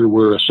cubic meter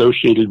were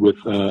associated with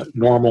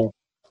normal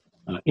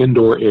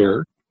indoor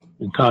air,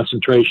 and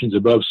concentrations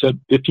above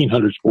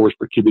 1,500 spores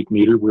per cubic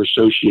meter were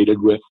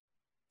associated with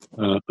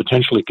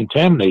potentially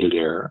contaminated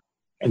air.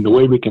 And the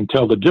way we can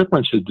tell the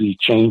difference is the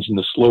change in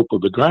the slope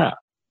of the graph.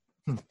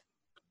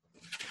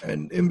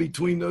 And in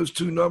between those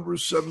two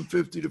numbers,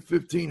 750 to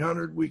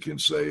 1,500, we can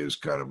say is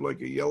kind of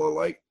like a yellow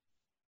light?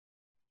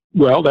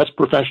 Well, that's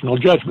professional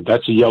judgment.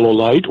 That's a yellow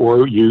light,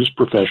 or use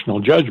professional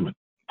judgment.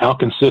 How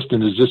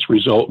consistent is this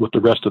result with the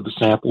rest of the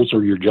samples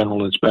or your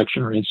general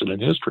inspection or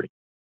incident history?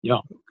 Yeah.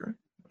 Okay.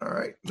 All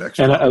right. Next.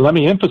 And let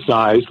me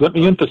emphasize,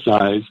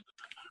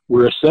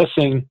 we're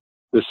assessing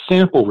the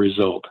sample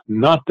result,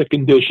 not the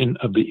condition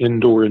of the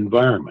indoor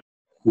environment.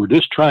 We're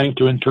just trying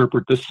to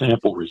interpret the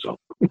sample result.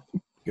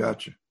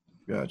 Gotcha.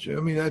 I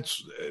mean,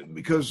 that's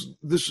because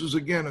this is,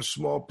 again, a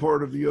small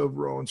part of the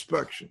overall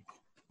inspection.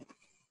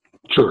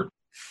 Sure.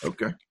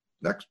 Okay.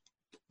 Next.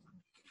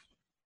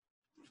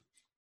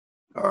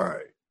 All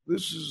right.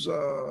 This is,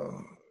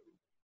 I'm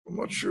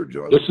not sure,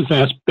 Joe. This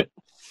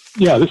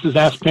is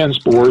aspen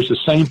spores, the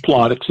same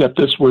plot, except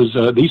this was,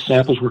 these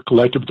samples were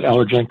collected with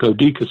Allergenco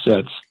D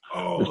cassettes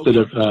instead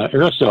of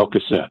aerosol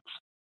cassettes.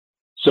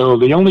 So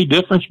the only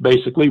difference,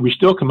 basically, we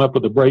still come up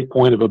with a break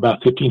point of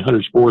about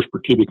 1,500 spores per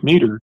cubic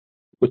meter,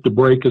 but the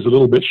break is a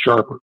little bit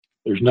sharper.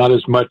 There's not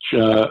as much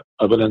of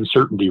an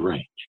uncertainty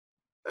range.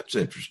 That's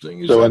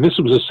interesting. And this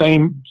was the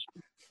same.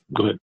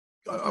 Go ahead.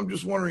 I'm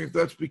just wondering if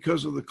that's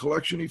because of the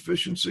collection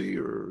efficiency,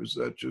 or is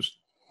that just?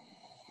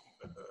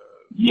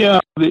 Yeah,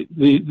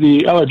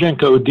 the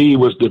Allergenco D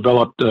was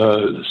developed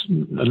a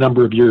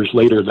number of years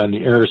later than the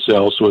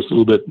aerosol, so it's a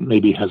little bit,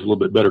 maybe has a little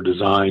bit better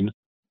design,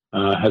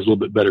 has a little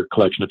bit better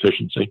collection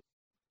efficiency,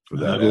 a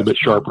little bit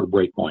sharper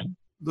break point.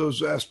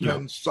 Those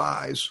aspen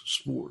size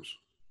spores.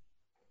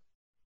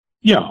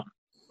 Yeah.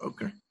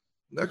 Okay.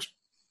 Next.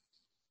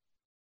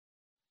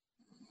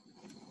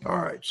 All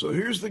right, so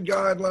here's the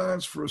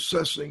guidelines for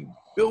assessing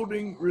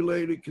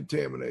building-related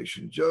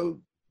contamination. Joe,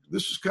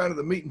 this is kind of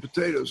the meat and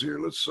potatoes here.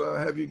 Let's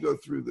have you go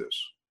through this.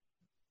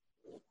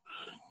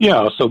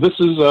 Yeah, so this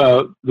is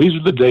these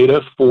are the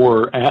data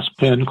for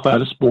aspen,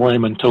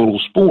 cladosporium, and total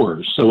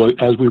spores. So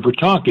as we were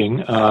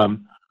talking,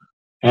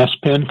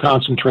 aspen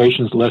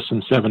concentrations less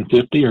than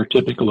 750 are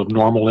typical of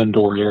normal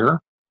indoor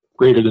air.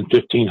 Greater than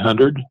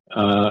 1,500,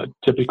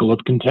 typical of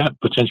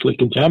potentially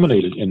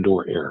contaminated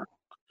indoor air.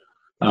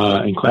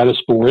 In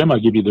cladosporium, I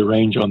give you the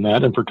range on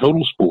that, and for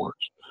total spores.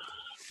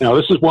 Now,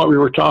 this is what we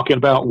were talking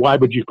about. Why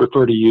would you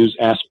prefer to use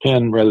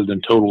aspen rather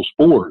than total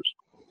spores?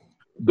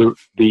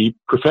 The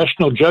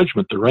professional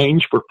judgment, the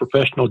range for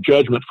professional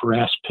judgment for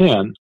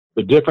aspen,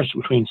 the difference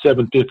between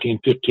 750 and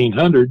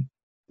 1,500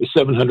 is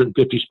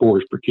 750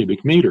 spores per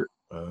cubic meter.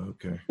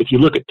 Okay. If you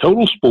look at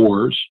total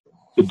spores,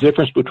 the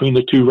difference between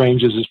the two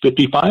ranges is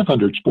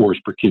 5,500 spores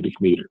per cubic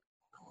meter.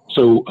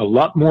 So a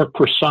lot more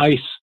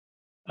precise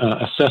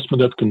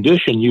assessment of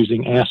condition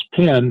using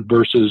aspen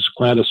versus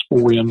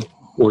cladosporium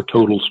or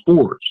total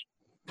spores.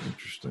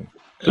 Interesting.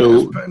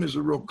 So aspen is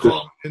a real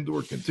common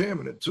indoor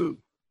contaminant too.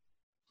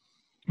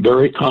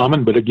 Very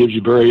common, but it gives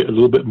you a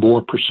little bit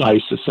more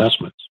precise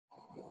assessments.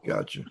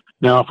 Gotcha.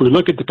 Now, if we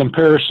look at the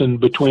comparison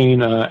between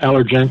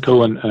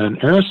Allergenco and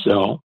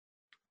aerosol,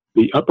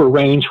 the upper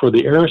range for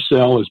the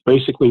aerosol is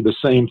basically the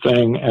same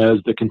thing as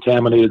the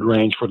contaminated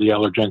range for the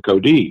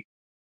Allergenco D.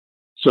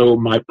 So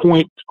my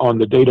point on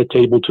the data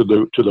table to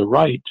the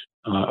right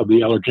of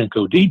the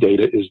Allergenco D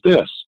data is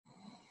this.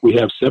 We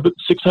have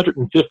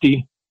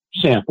 650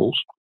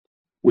 samples.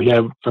 We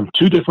have from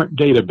two different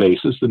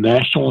databases, the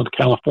national and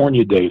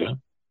California data.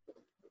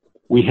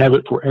 We have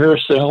it for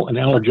aerosol and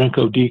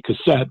Allergenco D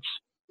cassettes,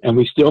 and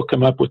we still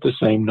come up with the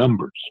same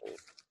numbers.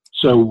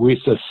 So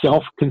it's a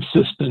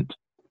self-consistent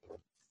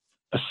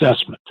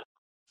assessment.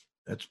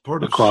 That's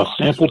part of across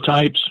sample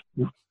types.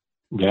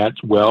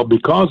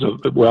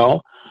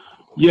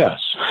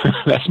 Yes,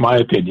 that's my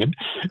opinion.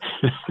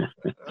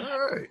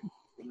 All right.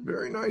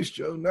 Very nice,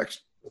 Joe.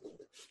 Next.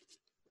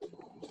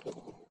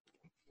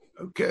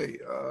 Okay.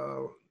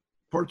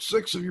 Part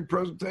 6 of your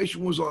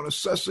presentation was on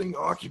assessing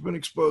occupant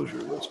exposure.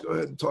 Let's go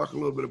ahead and talk a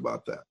little bit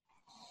about that.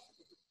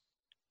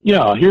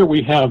 Yeah, here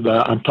we have,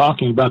 I'm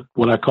talking about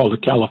what I call the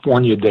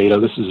California data.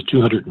 This is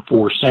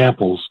 204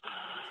 samples.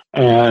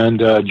 And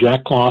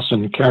Jack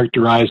Clausen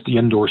characterized the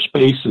indoor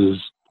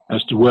spaces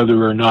as to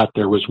whether or not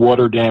there was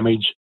water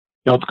damage,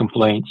 health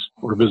complaints,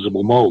 or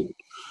visible mold.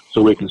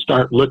 So we can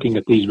start looking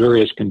at these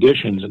various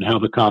conditions and how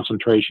the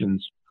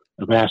concentrations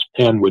of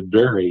asp-10 would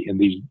vary in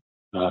these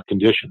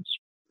conditions.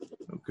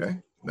 Okay.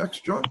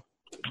 Next, John.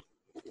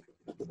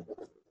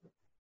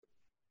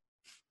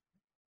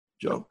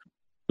 Joe.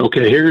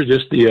 Okay, here's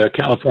just the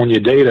California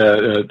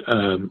data.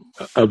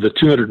 Of the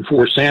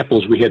 204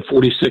 samples, we had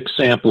 46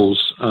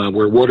 samples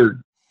where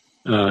water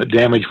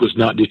damage was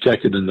not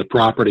detected in the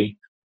property.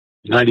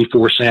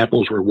 94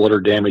 samples where water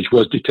damage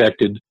was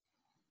detected.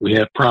 We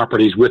have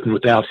properties with and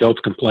without health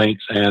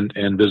complaints and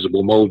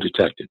visible mold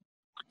detected.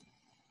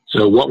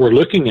 So what we're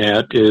looking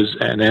at is,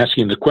 and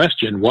asking the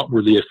question, what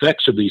were the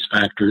effects of these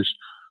factors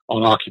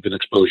on occupant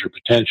exposure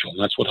potential? And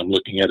that's what I'm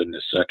looking at in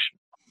this section.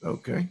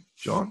 Okay.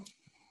 John?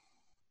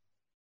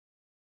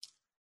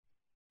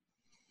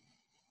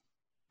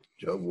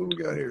 Joe, what do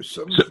we got here?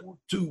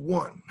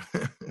 7421.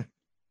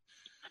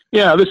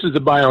 Yeah, this is the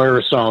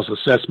Bioaerosols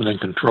Assessment and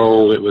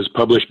Control. It was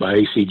published by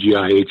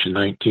ACGIH in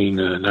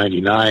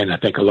 1999. I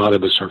think a lot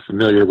of us are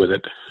familiar with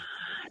it.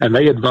 And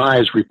they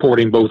advise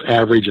reporting both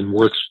average and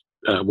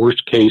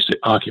worst case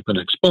occupant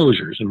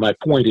exposures. And my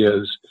point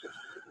is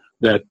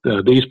that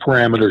these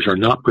parameters are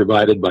not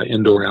provided by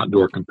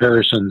indoor-outdoor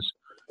comparisons,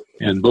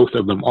 and both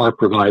of them are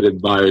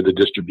provided by the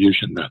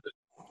distribution method.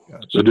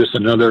 Gotcha. So just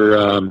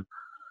another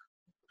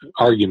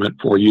argument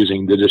for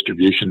using the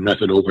distribution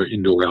method over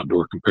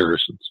indoor-outdoor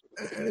comparisons.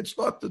 And it's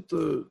not that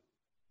the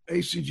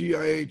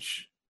ACGIH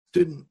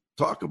didn't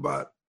talk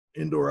about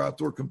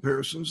indoor-outdoor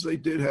comparisons. They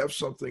did have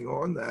something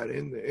on that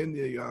in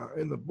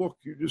the book.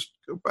 You just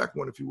go back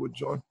one if you would,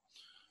 John.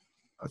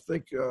 I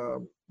think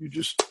you're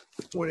just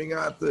pointing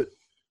out that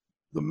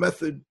the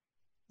method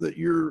that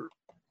you're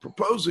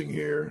proposing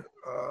here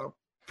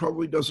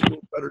probably does a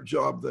little better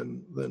job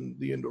than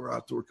the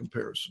indoor-outdoor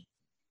comparison.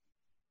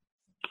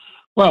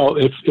 Well,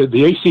 if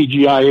the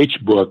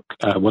ACGIH book,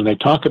 when they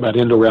talk about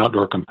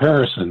indoor-outdoor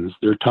comparisons,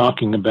 they're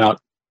talking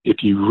about,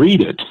 if you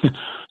read it,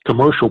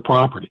 commercial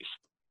properties.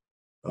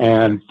 Okay.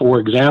 And, for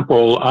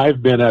example,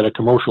 I've been at a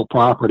commercial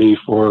property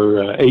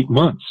for 8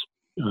 months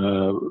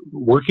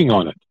working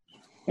on it.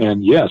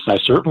 And, yes, I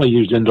certainly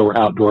used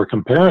indoor-outdoor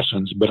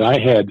comparisons, but I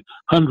had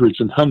hundreds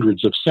and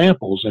hundreds of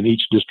samples in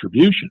each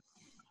distribution.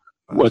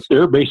 What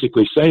they're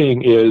basically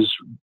saying is,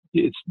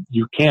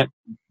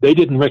 they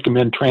didn't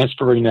recommend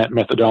transferring that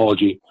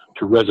methodology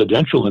to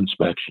residential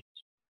inspections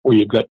where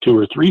you've got 2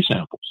 or 3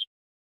 samples.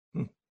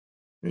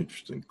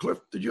 Interesting. Cliff,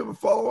 did you have a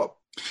follow-up?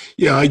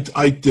 Yeah,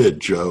 I did,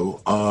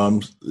 Joe.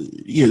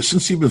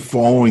 Since you've been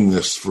following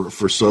this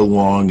for so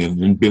long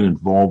and been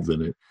involved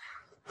in it,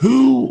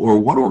 who or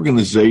what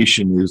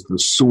organization is the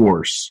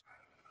source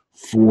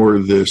for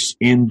this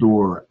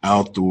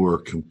indoor-outdoor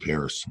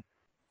comparison?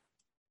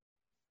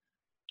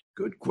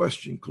 Good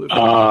question, Cliff.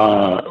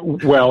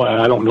 Well,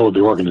 I don't know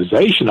the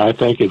organization. I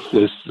think it's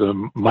this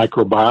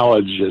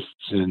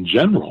microbiologists in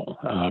general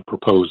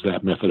proposed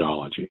that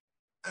methodology.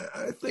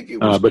 I think it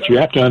was. But you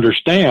have to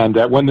understand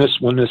that when this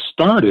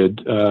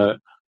started,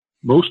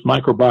 most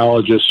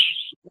microbiologists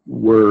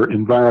were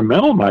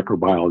environmental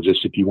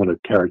microbiologists, if you want to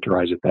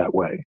characterize it that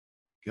way.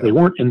 Got they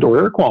weren't indoor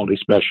air quality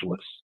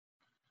specialists.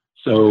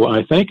 So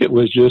I think it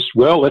was just,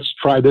 well, let's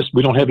try this.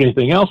 We don't have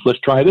anything else.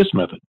 Let's try this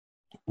method.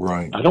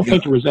 Right. I don't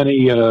think there was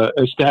any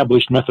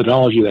established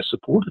methodology that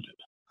supported it.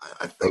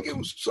 I think it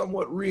was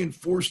somewhat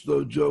reinforced,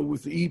 though, Joe,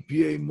 with the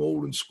EPA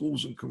mold in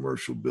schools and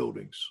commercial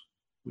buildings.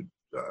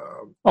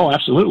 Oh,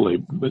 absolutely.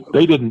 But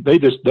they didn't. They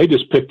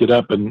just picked it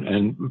up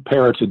and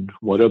parroted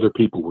what other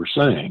people were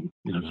saying.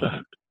 In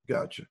fact.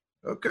 Gotcha.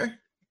 Okay.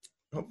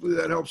 Hopefully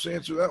that helps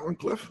answer that one,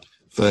 Cliff.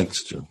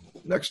 Thanks, Jim.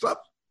 Next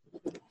up.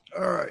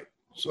 All right.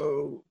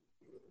 So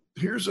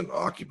here's an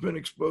occupant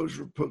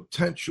exposure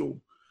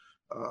potential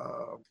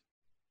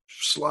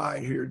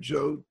slide here,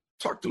 Joe.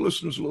 Talk to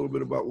listeners a little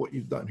bit about what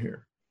you've done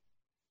here.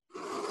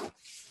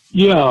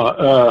 Yeah,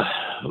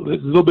 a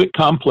little bit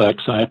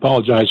complex. I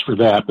apologize for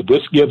that, but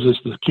this gives us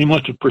the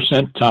cumulative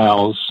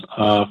percentiles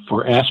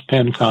for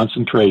asp-10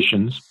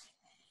 concentrations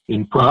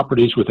in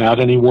properties without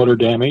any water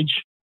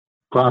damage,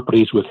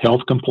 properties with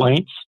health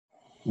complaints,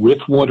 with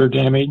water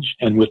damage,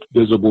 and with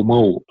visible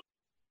mold.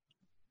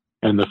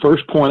 And the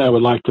first point I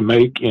would like to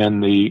make in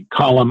the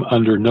column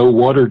under no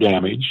water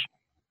damage,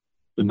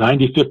 the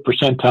 95th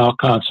percentile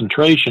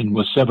concentration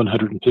was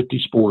 750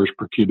 spores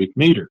per cubic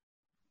meter.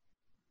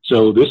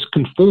 So this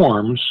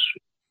conforms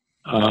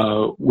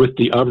with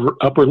the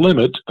upper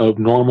limit of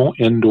normal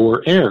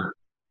indoor air.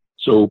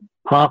 So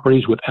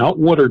properties without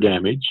water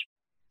damage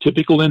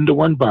typical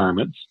indoor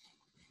environments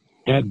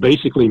had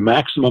basically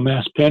maximum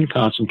mass pen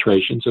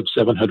concentrations of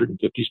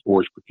 750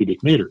 spores per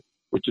cubic meter,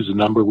 which is a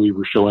number we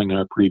were showing in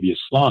our previous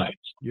slides.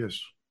 Yes.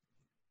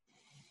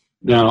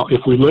 Now,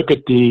 if we look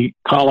at the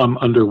column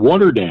under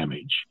water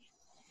damage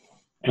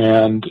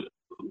and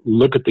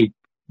look at the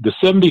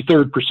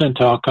 73rd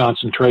percentile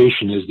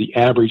concentration is the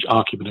average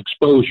occupant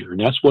exposure, and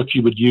that's what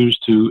you would use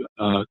to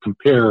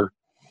compare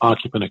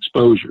occupant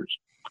exposures.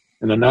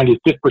 And the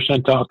 95th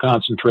percentile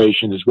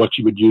concentration is what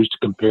you would use to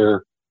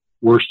compare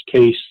worst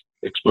case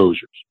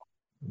exposures.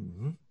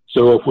 Mm-hmm.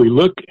 So if we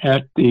look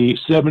at the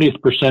 70th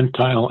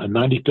percentile and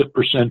 95th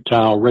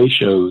percentile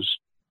ratios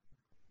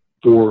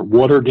for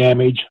water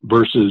damage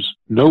versus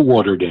no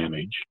water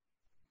damage,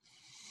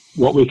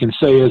 what we can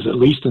say is, at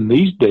least in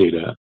these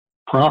data,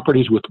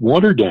 properties with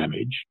water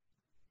damage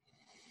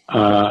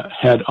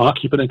had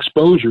occupant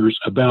exposures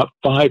about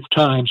 5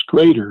 times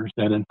greater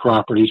than in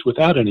properties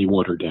without any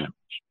water damage.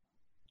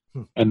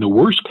 And the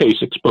worst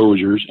case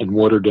exposures in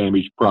water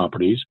damaged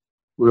properties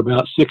were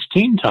about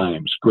 16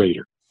 times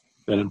greater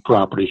than in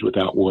properties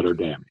without water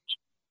damage.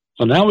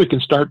 So now we can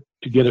start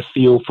to get a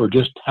feel for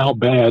just how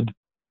bad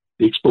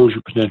the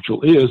exposure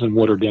potential is in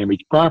water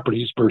damaged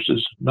properties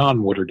versus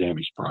non-water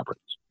damaged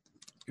properties.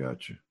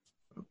 Gotcha.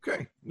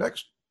 Okay,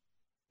 next.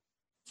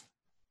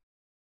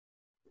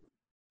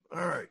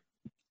 All right.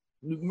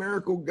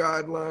 Numerical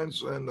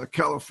guidelines and the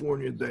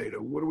California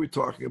data. What are we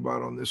talking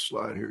about on this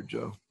slide here,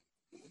 Joe?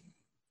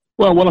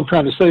 Well, what I'm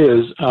trying to say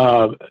is,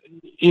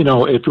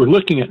 if you're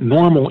looking at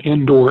normal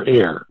indoor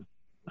air,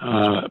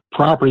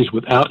 properties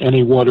without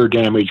any water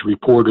damage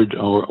reported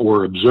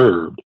or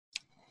observed,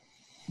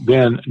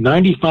 then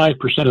 95%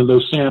 of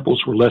those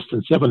samples were less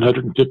than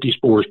 750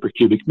 spores per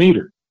cubic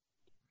meter.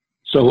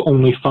 So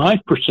only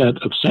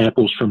 5% of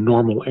samples from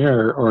normal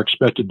air are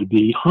expected to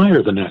be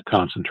higher than that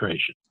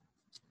concentration.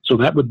 So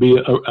that would be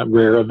a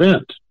rare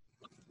event.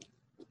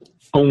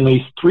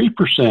 Only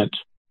 3%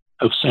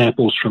 of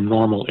samples from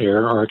normal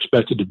air are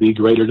expected to be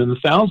greater than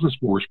 1,000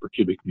 spores per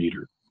cubic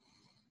meter.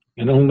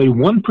 And only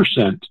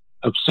 1%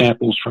 of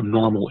samples from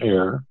normal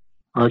air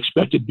are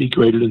expected to be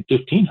greater than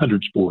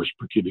 1,500 spores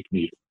per cubic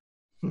meter.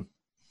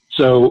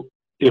 So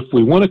if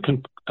we want to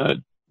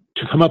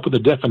come up with a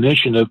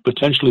definition of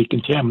potentially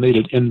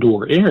contaminated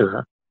indoor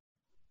air,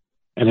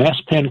 an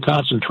aspen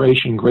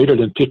concentration greater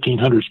than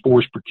 1,500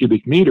 spores per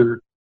cubic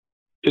meter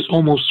is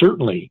almost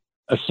certainly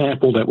a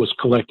sample that was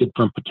collected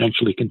from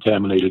potentially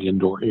contaminated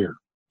indoor air.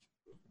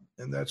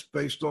 And that's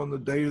based on the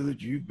data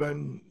that you've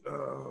been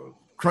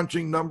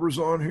crunching numbers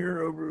on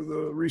here over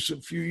the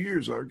recent few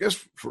years, I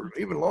guess for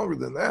even longer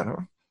than that,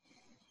 huh?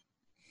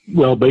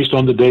 Well, based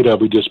on the data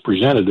we just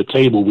presented, the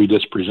table we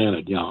just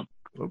presented, yeah.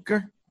 Okay,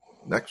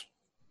 next.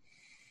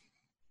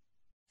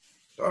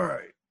 All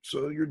right,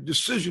 so your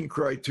decision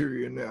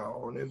criteria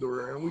now on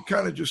indoor air, and we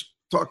kind of just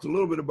talked a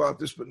little bit about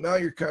this, but now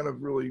you're kind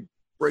of really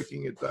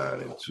breaking it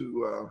down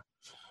into a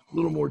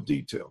little more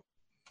detail.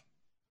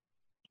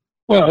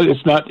 Well,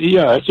 it's not,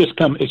 it's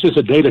just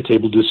a data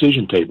table,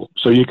 decision table.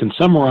 So you can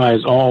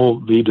summarize all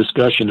the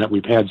discussion that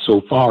we've had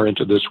so far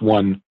into this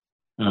one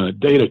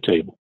data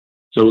table.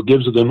 So it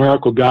gives a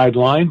numerical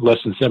guideline, less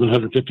than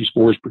 750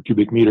 spores per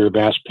cubic meter of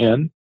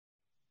aspen,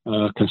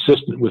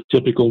 consistent with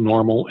typical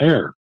normal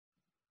air.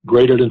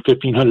 Greater than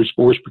 1,500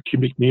 spores per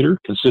cubic meter,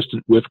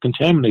 consistent with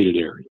contaminated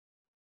area.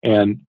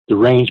 And the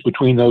range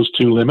between those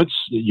two limits,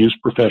 use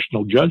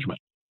professional judgment.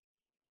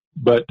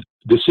 But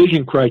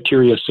decision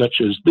criteria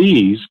such as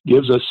these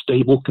gives us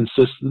stable,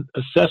 consistent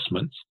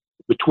assessments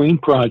between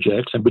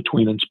projects and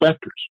between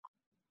inspectors.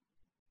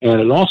 And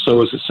it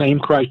also is the same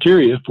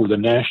criteria for the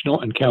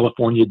national and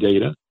California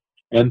data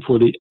and for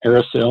the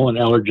aerosol and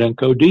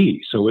Allergenco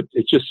D. So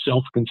it's just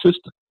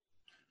self-consistent.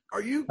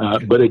 Are you?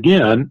 But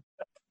again,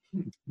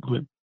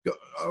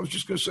 I was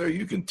just going to say, are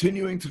you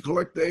continuing to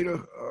collect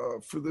data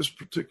for this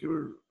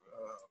particular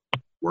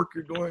work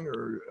you're doing,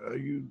 or are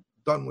you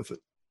done with it?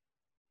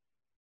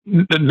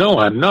 No,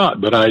 I'm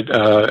not. But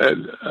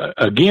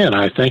again,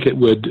 I think it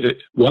would.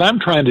 What I'm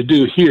trying to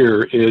do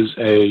here is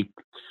a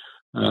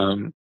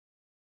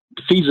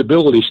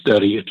feasibility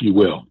study, if you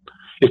will.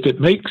 If it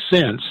makes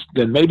sense,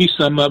 then maybe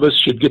some of us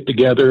should get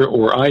together,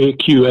 or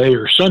IAQA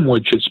or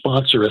someone should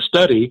sponsor a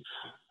study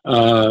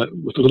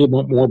with a little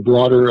bit more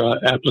broader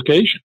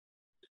application.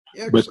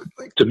 Yeah, but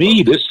to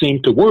me, this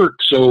seemed to work.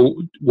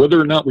 So whether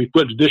or not we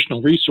put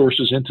additional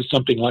resources into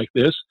something like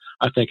this,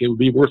 I think it would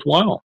be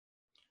worthwhile.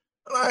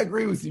 And I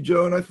agree with you,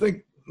 Joe. And I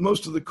think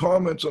most of the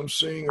comments I'm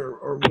seeing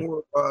are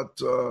more about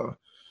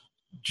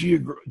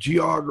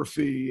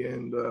geography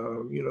and,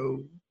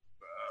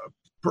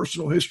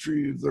 personal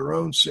history of their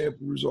own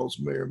sample results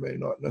may or may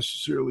not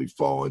necessarily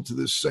fall into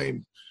this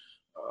same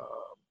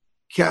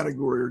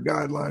category or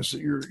guidelines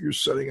that you're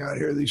setting out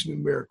here, these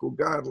numerical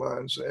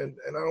guidelines. And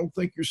I don't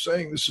think you're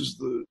saying this is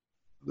the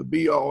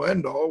be all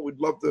end all.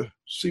 We'd love to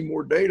see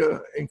more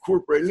data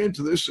incorporated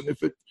into this. And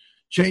if it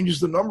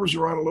changes the numbers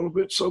around a little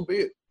bit, so be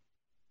it.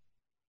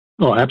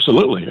 Oh,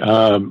 absolutely.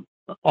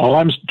 All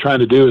I'm trying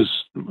to do is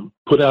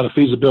put out a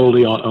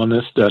feasibility on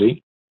this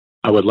study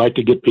I would like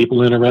to get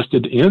people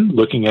interested in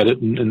looking at it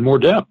in more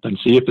depth and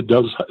see if it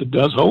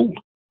does hold.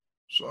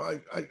 So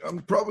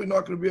I'm probably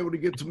not going to be able to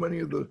get to many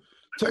of the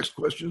text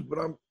questions, but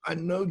I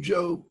know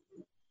Joe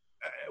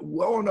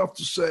well enough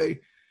to say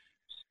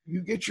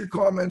you get your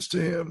comments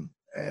to him,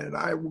 and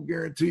I will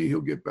guarantee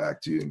he'll get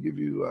back to you and give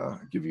you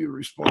a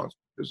response,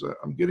 because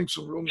I'm getting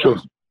some real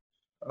nice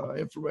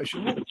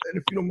information. And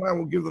if you don't mind,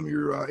 we'll give them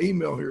your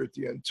email here at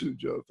the end too,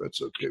 Joe, if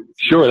that's okay with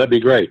you. Sure, that'd be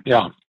great.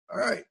 Yeah. All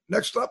right.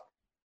 Next up,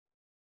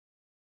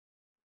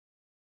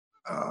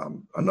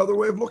 another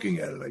way of looking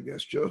at it, I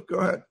guess. Joe, go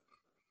ahead.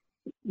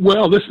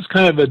 Well, this is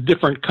kind of a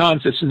different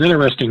concept. It's an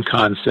interesting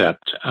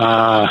concept.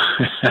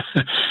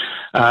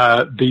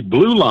 The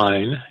blue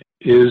line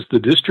is the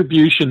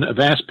distribution of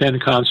aspen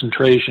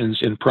concentrations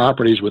in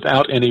properties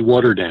without any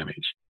water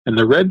damage. And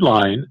the red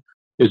line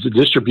is the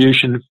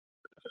distribution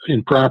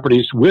in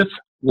properties with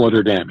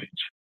water damage.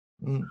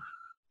 Mm.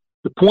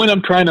 The point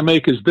I'm trying to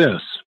make is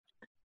this.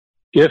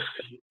 If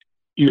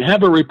you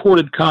have a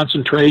reported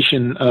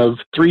concentration of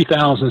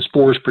 3,000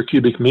 spores per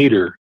cubic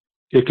meter,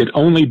 it could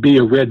only be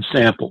a red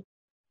sample.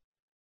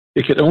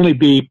 It could only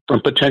be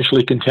from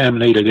potentially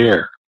contaminated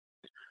air.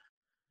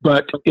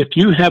 But if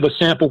you have a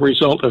sample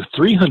result of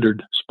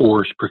 300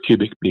 spores per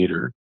cubic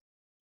meter,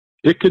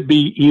 it could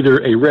be either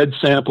a red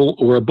sample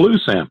or a blue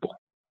sample.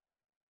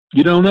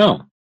 You don't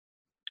know.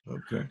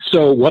 Okay.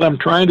 So what I'm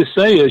trying to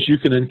say is you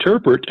can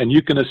interpret and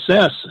you can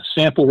assess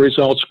sample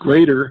results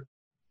greater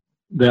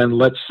than,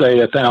 let's say,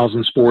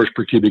 1,000 spores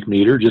per cubic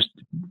meter, just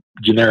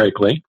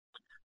generically.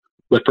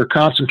 But for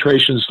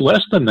concentrations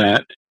less than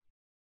that,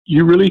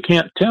 you really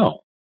can't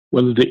tell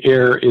whether the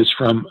air is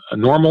from a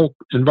normal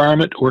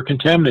environment or a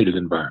contaminated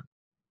environment.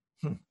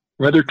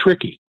 Rather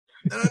tricky.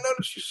 And I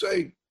noticed you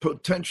say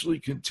potentially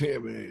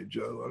contaminated,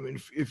 Joe. I mean,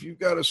 if you've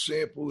got a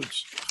sample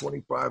that's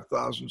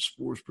 25,000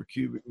 spores per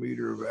cubic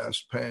meter of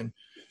aspen,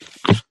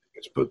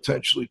 it's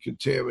potentially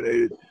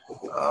contaminated.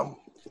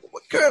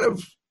 What kind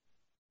of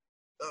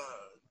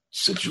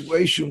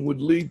situation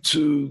would lead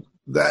to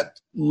that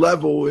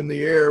level in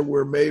the air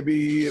where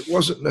maybe it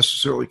wasn't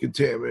necessarily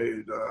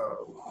contaminated?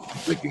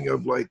 Thinking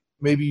of like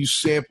maybe you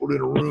sampled in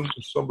a room where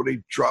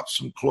somebody dropped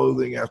some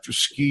clothing after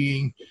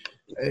skiing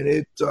and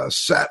it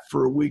sat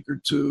for a week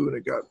or two and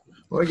it got,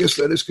 well, I guess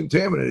that is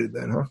contaminated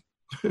then,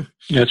 huh?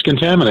 Yeah, it's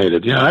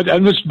contaminated. Yeah,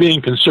 I'm just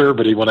being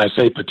conservative when I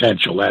say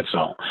potential, that's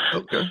all.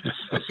 Okay.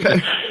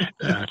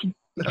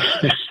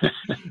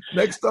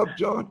 Next up,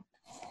 John.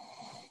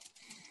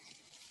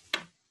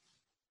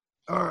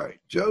 All right,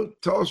 Joe,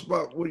 tell us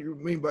about what you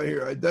mean by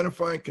here,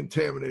 identifying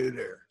contaminated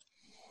air.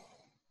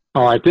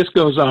 All right, this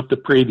goes off the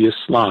previous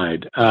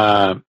slide.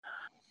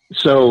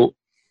 So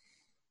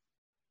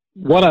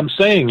what I'm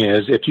saying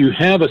is if you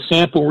have a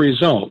sample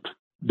result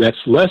that's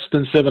less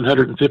than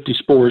 750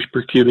 spores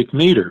per cubic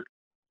meter,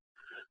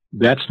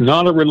 that's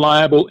not a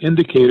reliable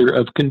indicator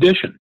of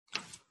condition,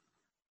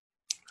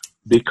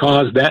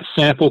 because that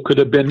sample could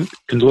have been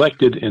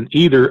collected in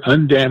either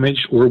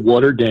undamaged or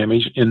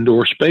water-damaged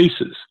indoor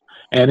spaces.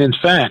 And in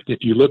fact, if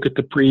you look at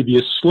the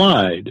previous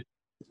slide,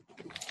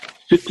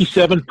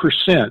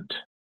 57%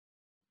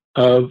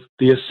 of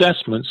the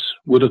assessments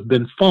would have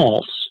been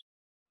false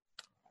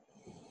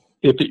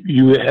if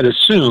you had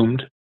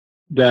assumed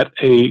that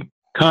a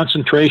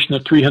concentration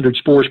of 300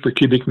 spores per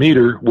cubic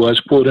meter was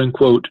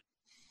quote-unquote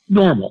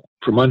normal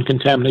from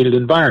uncontaminated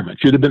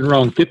environments. You'd have been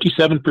wrong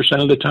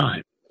 57% of the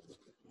time.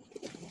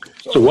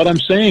 So what I'm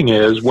saying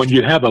is when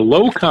you have a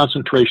low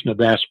concentration of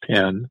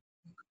aspen,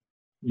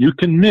 you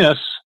can miss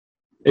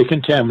a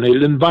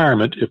contaminated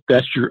environment if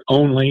that's your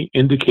only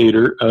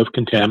indicator of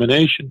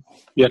contamination.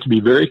 You have to be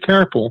very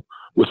careful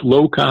with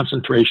low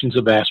concentrations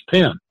of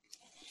aspen.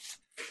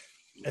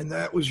 And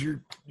that was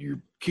your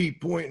key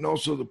point, and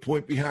also the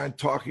point behind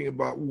talking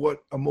about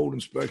what a mold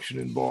inspection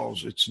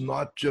involves. It's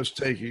not just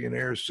taking an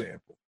air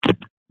sample.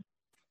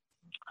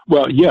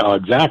 Well, yeah,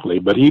 exactly.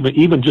 But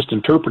even just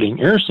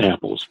interpreting air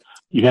samples,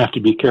 you have to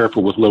be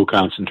careful with low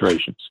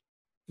concentrations.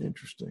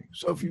 Interesting.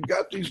 So if you've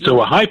got these... So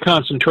a high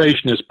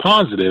concentration is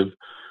positive,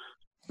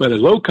 but a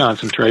low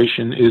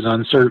concentration is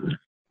uncertain.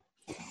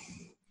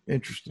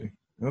 Interesting.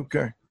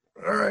 Okay.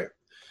 All right.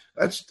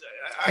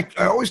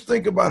 I always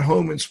think about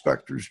home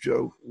inspectors,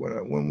 Joe,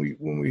 when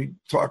we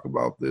talk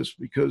about this,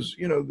 because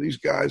these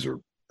guys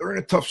they're in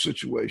a tough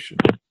situation.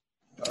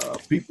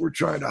 People are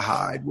trying to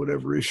hide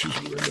whatever issues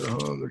were in their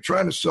home. They're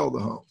trying to sell the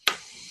home,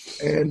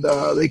 and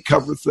they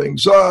cover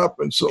things up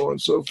and so on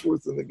and so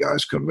forth. And the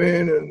guys come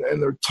in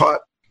and they're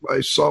taught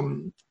by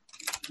some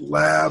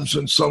labs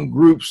and some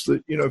groups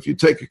that if you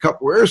take a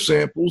couple air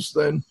samples,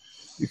 then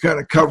you're kind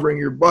of covering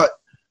your butt.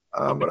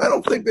 But I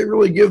don't think they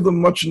really give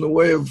them much in the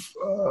way of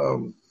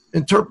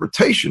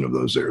interpretation of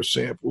those air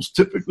samples.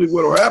 Typically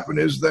what will happen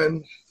is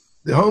then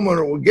the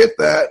homeowner will get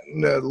that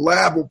and the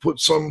lab will put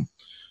some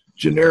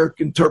generic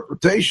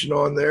interpretation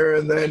on there,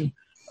 and then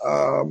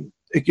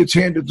it gets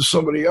handed to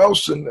somebody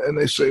else and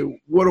they say,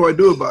 what do I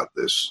do about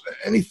this?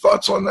 Any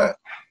thoughts on that?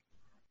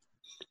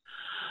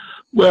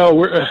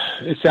 Well,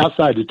 it's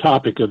outside the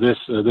topic of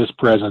this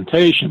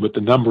presentation, but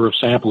the number of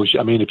samples.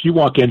 I mean, if you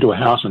walk into a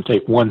house and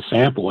take one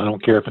sample, I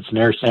don't care if it's an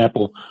air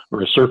sample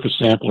or a surface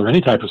sample or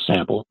any type of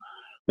sample,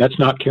 that's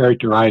not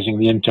characterizing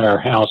the entire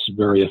house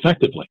very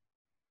effectively.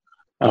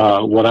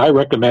 What I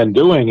recommend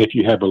doing, if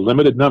you have a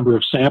limited number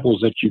of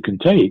samples that you can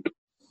take,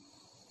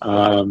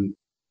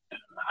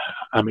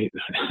 I mean,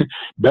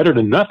 better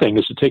than nothing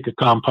is to take a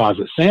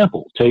composite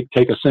sample. Take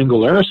a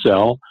single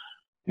aerosol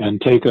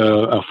and take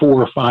a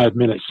 4 or 5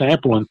 minute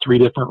sample in 3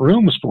 different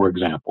rooms, for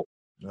example,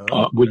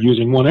 with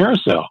using one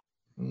aerosol.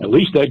 At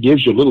least that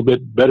gives you a little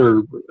bit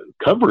better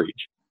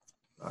coverage.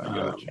 I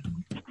got you.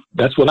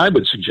 That's what I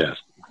would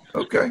suggest.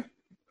 Okay.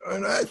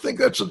 And I think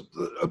that's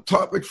a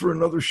topic for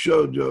another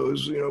show, Joe,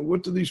 is,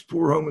 what do these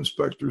poor home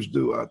inspectors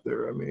do out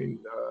there? I mean,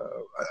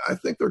 I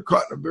think they're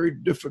caught in a very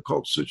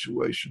difficult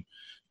situation.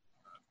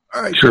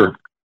 All right. Sure.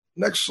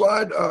 Next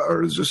slide.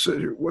 Or is this it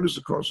here? What is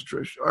the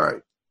concentration? All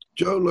right.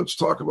 Joe, let's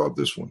talk about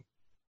this one.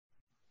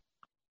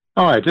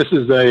 All right. This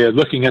is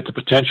looking at the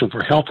potential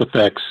for health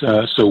effects.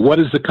 So what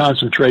is the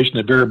concentration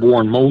of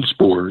airborne mold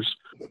spores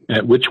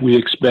at which we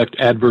expect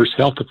adverse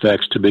health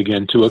effects to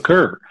begin to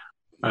occur?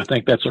 I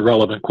think that's a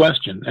relevant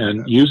question.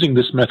 And using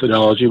this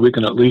methodology, we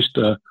can at least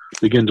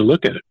begin to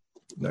look at it.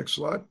 Next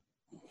slide.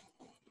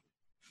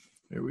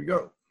 Here we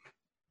go.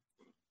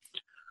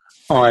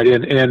 All right,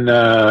 and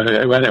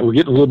we're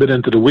getting a little bit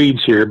into the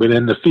weeds here, but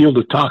in the field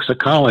of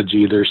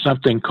toxicology, there's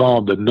something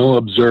called the no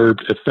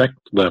observed effect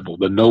level,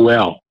 the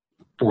NOEL,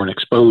 for an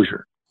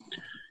exposure.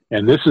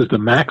 And this is the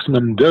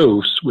maximum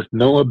dose with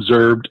no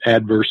observed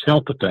adverse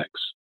health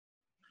effects.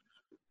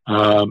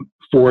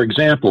 For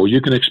example,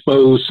 you can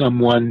expose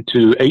someone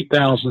to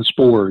 8,000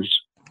 spores,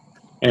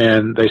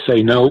 and they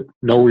say no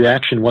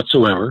reaction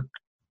whatsoever.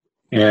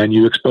 And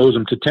you expose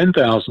them to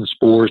 10,000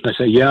 spores, and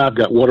they say, yeah, I've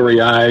got watery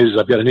eyes,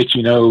 I've got an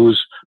itchy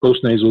nose,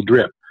 postnasal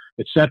drip,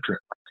 etc.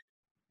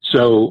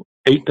 So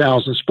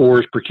 8,000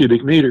 spores per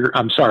cubic meter,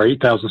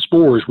 8,000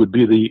 spores would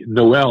be the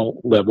NOEL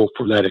level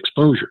for that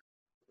exposure.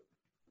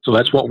 So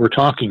that's what we're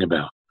talking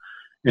about.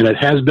 And it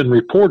has been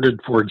reported,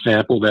 for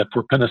example, that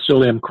for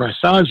Penicillium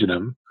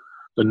chrysogenum,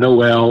 the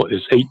NOEL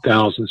is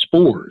 8,000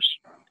 spores.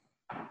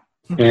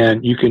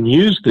 And you can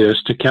use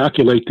this to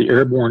calculate the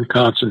airborne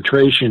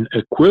concentration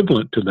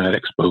equivalent to that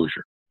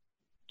exposure.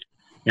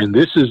 And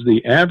this is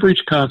the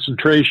average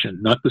concentration,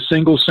 not the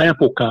single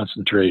sample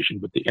concentration,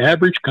 but the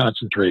average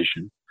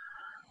concentration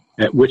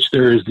at which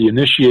there is the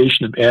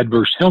initiation of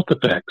adverse health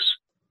effects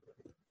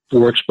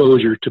for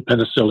exposure to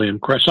Penicillium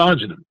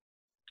chrysogenum.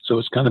 So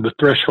it's kind of a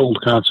threshold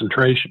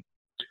concentration.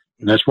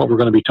 And that's what we're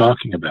going to be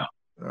talking about.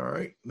 All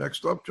right.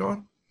 Next up,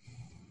 John.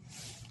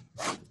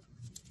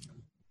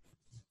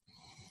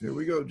 Here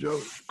we go, Joe.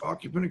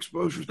 Occupant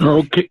exposure.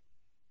 Okay.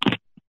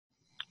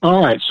 All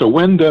right. So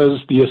when does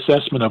the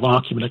assessment of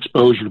occupant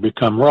exposure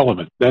become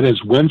relevant? That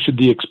is, when should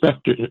the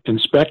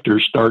inspector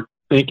start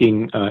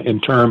thinking in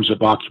terms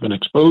of occupant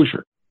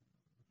exposure?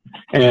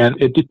 And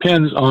it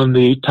depends on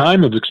the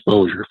time of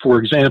exposure. For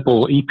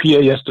example,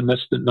 EPA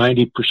estimates that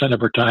 90%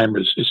 of our time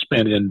is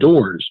spent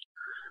indoors.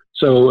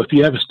 So if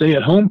you have a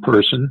stay-at-home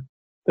person,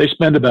 they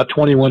spend about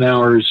 21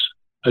 hours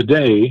a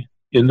day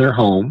in their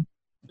home.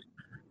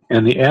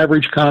 And the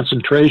average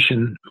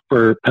concentration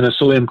for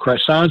Penicillium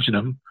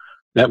chrysogenum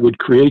that would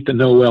create the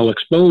NOEL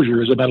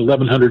exposure is about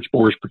 1,100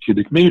 spores per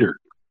cubic meter.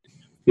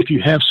 If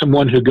you have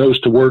someone who goes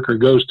to work or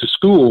goes to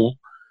school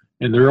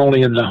and they're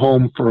only in the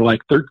home for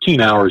like 13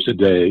 hours a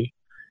day,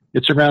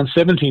 it's around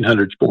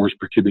 1,700 spores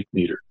per cubic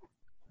meter.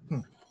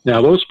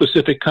 Now, those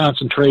specific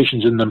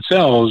concentrations in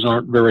themselves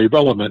aren't very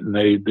relevant, and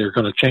they're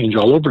going to change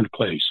all over the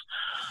place.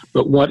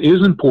 But what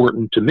is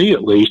important, to me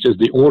at least, is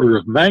the order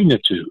of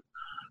magnitude.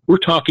 We're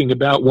talking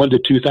about 1 to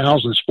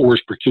 2,000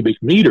 spores per cubic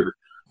meter,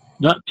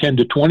 not 10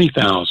 to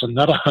 20,000,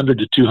 not 100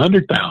 to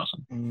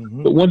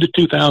 200,000, but 1 to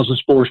 2,000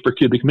 spores per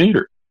cubic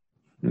meter.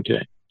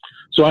 Okay.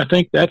 So I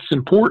think that's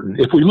important.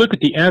 If we look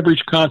at the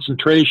average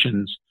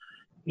concentrations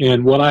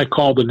in what I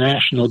call the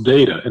national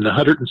data, in the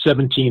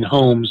 117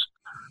 homes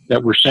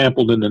that were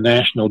sampled in the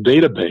national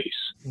database,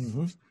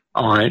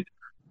 all right,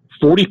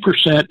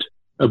 40%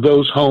 of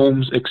those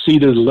homes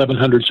exceeded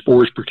 1,100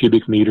 spores per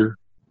cubic meter,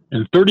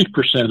 and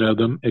 30% of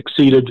them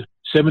exceeded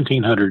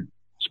 1,700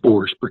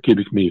 spores per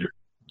cubic meter.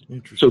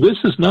 So this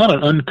is not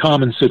an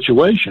uncommon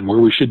situation where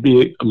we should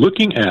be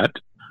looking at,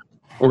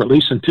 or at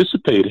least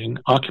anticipating,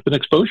 occupant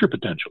exposure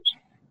potentials.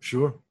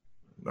 Sure.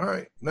 All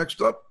right. Next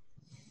up.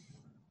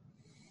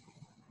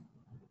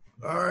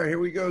 All right, here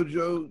we go,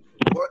 Joe.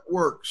 What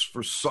works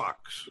for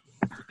socks?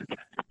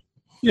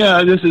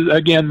 Yeah, this is,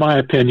 again, my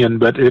opinion,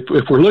 but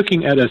if we're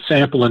looking at a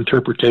sample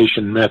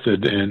interpretation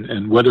method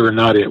and whether or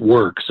not it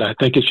works, I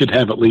think it should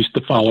have at least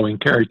the following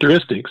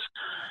characteristics.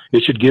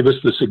 It should give us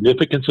the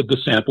significance of the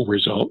sample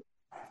result.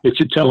 It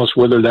should tell us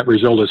whether that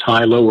result is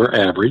high, low, or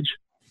average.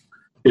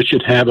 It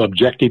should have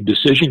objective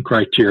decision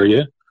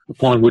criteria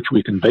upon which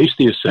we can base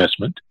the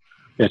assessment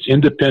that's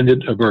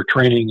independent of our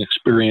training,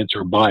 experience,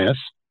 or bias.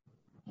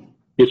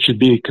 It should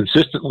be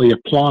consistently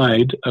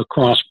applied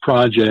across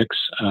projects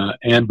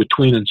and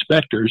between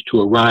inspectors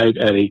to arrive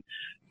at a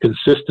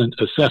consistent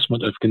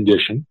assessment of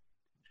condition,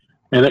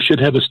 and it should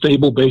have a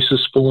stable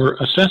basis for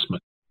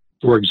assessment.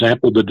 For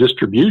example, the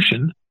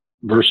distribution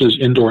versus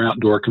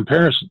indoor-outdoor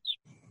comparisons.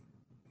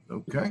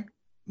 Okay.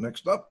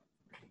 Next up.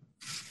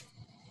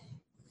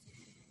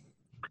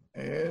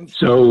 And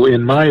so,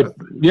 in my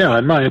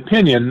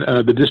opinion,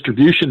 the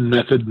distribution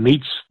method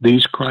meets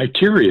these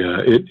criteria.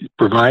 It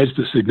provides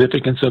the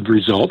significance of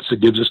results.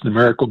 It gives us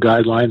numerical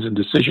guidelines and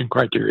decision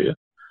criteria.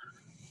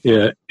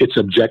 It's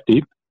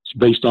objective. It's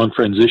based on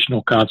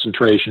transitional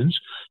concentrations.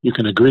 You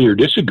can agree or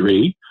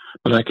disagree,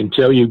 but I can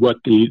tell you what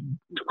the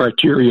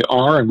criteria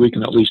are, and we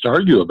can at least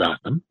argue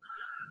about them.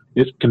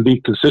 It can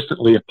be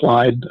consistently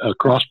applied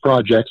across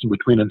projects and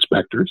between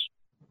inspectors.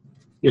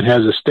 It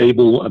has a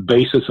stable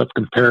basis of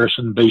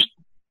comparison based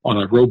on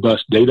a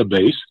robust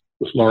database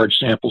with large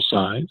sample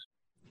size.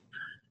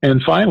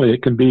 And finally,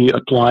 it can be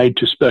applied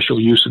to special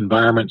use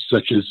environments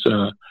such as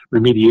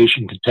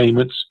remediation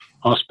containments,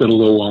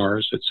 hospital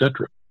ORs,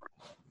 etc.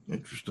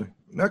 Interesting.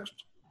 Next.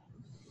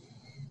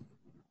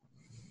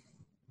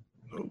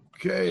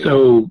 Okay.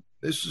 So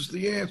this is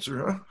the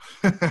answer,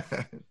 huh?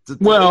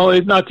 Well,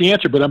 it's not the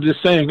answer, but I'm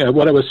just saying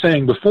what I was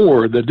saying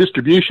before. The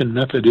distribution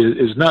method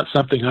is not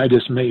something I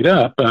just made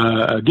up.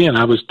 Again,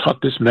 I was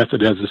taught this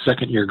method as a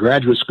second-year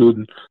graduate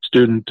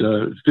student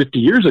 50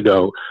 years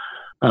ago.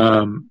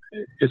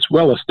 It's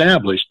well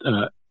established.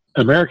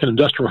 American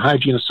Industrial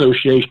Hygiene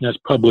Association has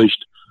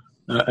published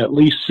at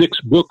least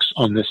 6 books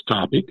on this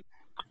topic,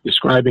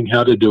 describing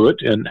how to do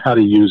it and how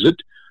to use it.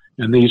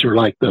 And these are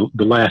like the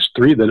last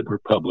 3 that were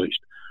published.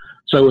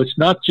 So it's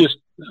not just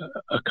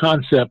a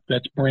concept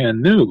that's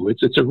brand new.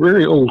 It's a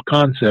very old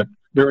concept,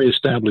 very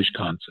established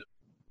concept.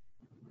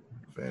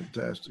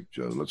 Fantastic,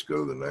 Joe. Let's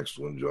go to the next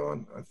one,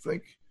 John. I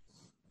think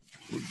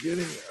we're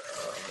getting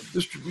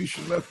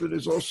distribution method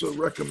is also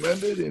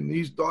recommended in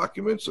these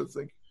documents. I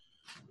think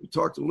we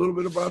talked a little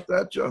bit about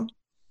that, Joe.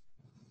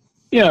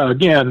 Yeah,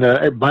 again,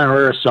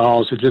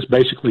 bioaerosols, it just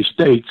basically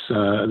states,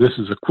 this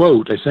is a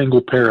quote, a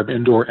single pair of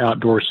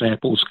indoor-outdoor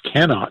samples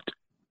cannot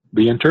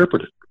be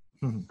interpreted.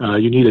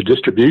 You need a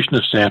distribution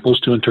of samples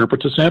to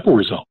interpret the sample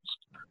results.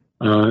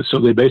 So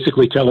they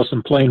basically tell us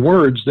in plain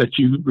words that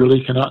you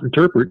really cannot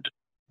interpret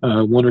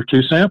 1 or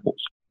 2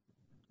 samples.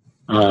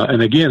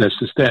 And again,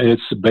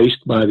 it's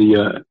based by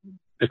the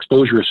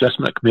Exposure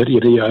Assessment Committee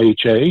at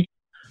EIHA.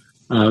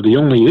 The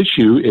only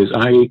issue is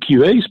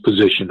IAQA's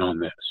position on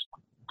this.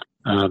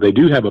 They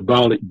do have a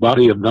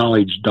body of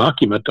knowledge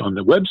document on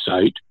the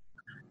website,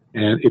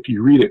 and if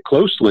you read it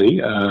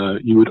closely,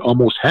 you would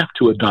almost have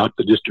to adopt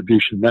the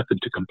distribution method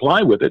to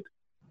comply with it,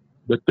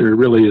 but there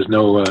really is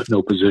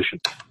no position.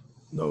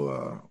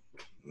 No,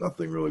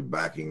 nothing really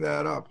backing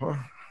that up, huh?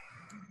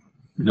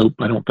 Nope,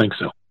 I don't think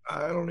so.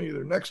 I don't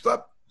either. Next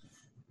up,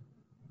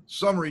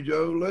 summary,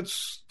 Joe.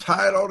 Let's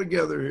tie it all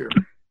together here.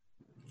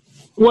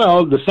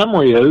 Well, the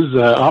summary is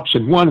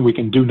option 1, we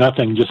can do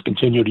nothing, just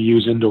continue to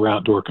use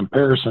indoor-outdoor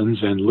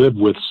comparisons and live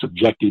with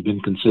subjective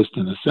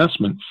inconsistent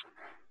assessments.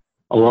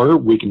 Or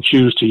we can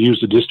choose to use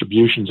the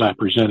distributions I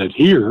presented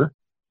here,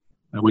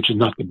 which is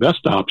not the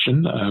best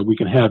option. We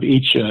can have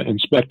each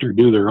inspector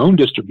do their own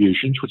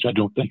distributions, which I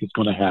don't think is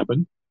going to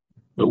happen.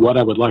 But what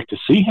I would like to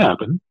see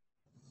happen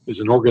is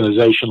an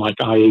organization like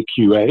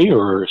IAQA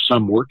or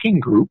some working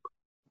group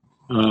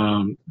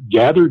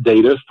gather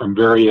data from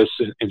various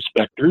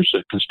inspectors,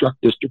 construct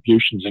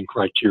distributions and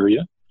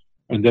criteria,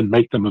 and then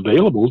make them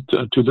available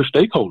to their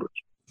stakeholders.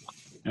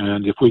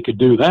 And if we could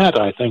do that,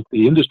 I think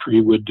the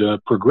industry would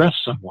progress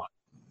somewhat.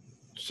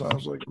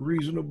 Sounds like a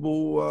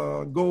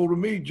reasonable goal to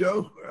me,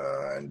 Joe.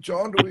 And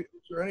John, is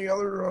there any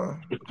other,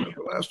 is that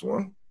the last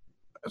one?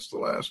 That's the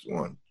last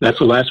one. That's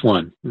the last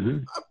one.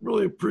 Mm-hmm. I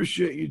really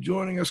appreciate you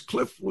joining us.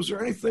 Cliff, was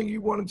there anything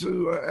you wanted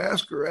to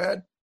ask or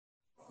add?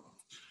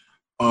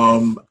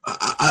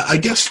 I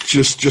guess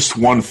just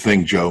one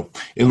thing, Joe.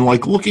 In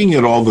like looking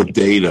at all the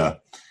data,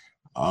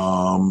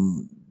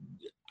 I'm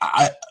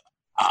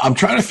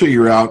trying to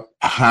figure out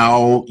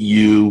how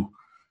you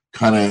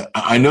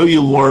I know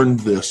you learned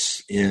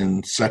this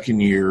in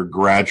second year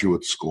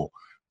graduate school,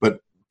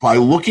 but by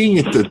looking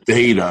at the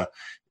data,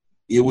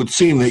 it would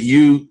seem that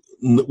you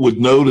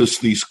would notice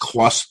these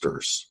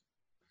clusters.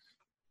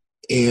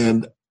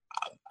 And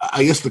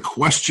I guess the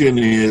question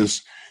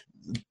is,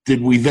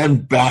 did we then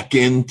back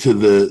into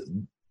the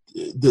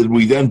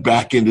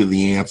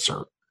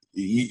answer?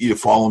 You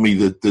follow me?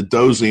 Did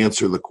those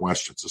answer the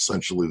questions?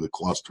 Essentially, the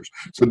clusters.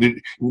 So,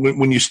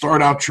 when you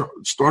started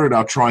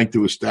out trying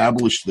to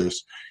establish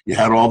this, you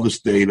had all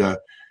this data,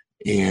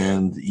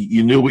 and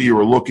you knew what you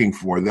were looking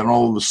for. Then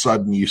all of a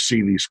sudden, you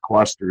see these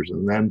clusters,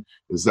 and then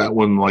is that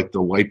when like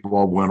the light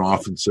bulb went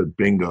off and said,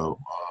 "Bingo"?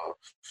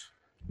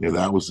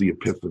 That was the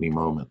epiphany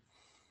moment.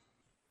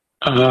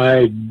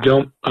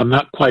 I'm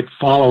not quite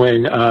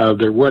following. I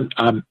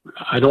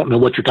don't know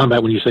what you're talking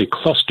about when you say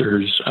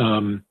clusters.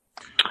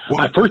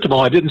 First of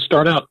all, I didn't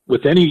start out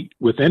with any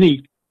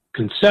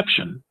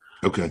conception.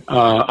 Okay.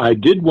 I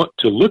did want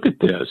to look at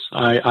this.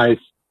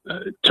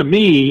 To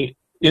me,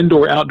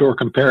 indoor-outdoor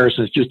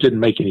comparisons just didn't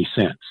make any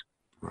sense,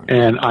 right.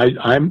 And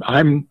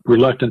I'm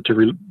reluctant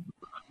to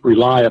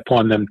rely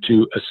upon them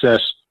to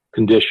assess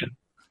condition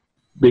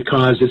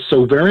because it's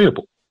so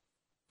variable.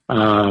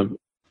 And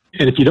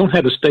if you don't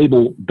have a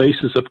stable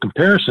basis of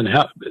comparison,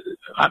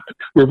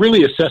 we're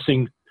really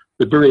assessing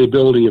the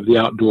variability of the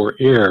outdoor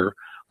air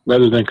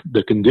rather than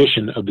the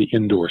condition of the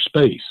indoor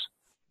space.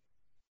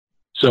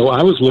 So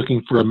I was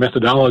looking for a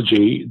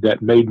methodology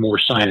that made more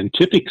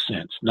scientific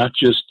sense, not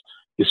just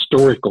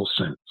historical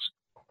sense.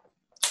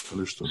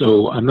 Understood.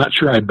 So I'm not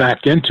sure I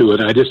backed into it.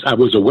 I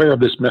was aware of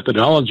this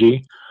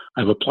methodology.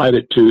 I've applied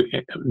it to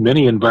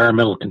many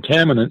environmental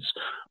contaminants.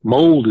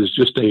 Mold is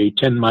just a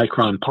 10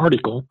 micron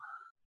particle.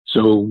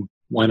 So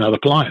why not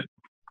apply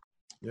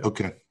it?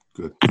 Okay,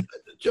 good.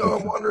 Joe,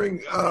 I'm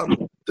wondering,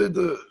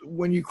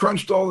 when you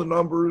crunched all the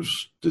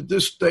numbers, did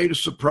this data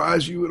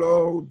surprise you at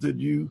all?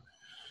 Did you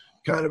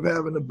kind of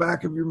have in the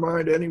back of your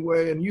mind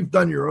anyway? And you've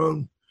done your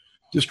own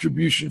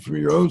distribution from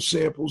your own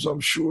samples,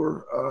 I'm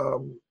sure.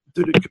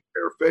 Did it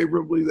compare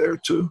favorably there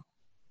too?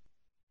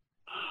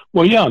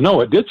 Well, yeah, no,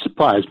 it did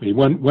surprise me.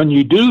 When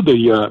you do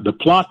the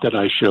plot that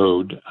I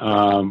showed,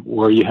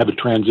 where you have a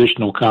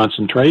transitional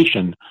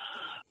concentration,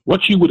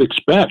 what you would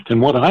expect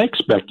and what I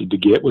expected to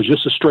get was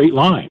just a straight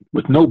line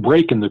with no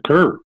break in the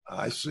curve.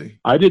 I see.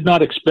 I did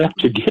not expect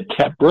to get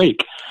that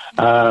break.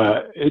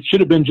 It should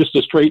have been just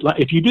a straight line.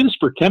 If you do this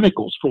for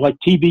chemicals, for like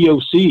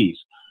TVOCs,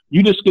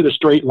 you just get a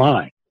straight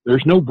line.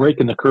 There's no break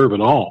in the curve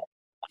at all.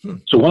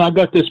 So when I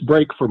got this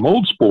break for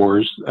mold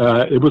spores,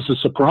 it was a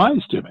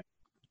surprise to me.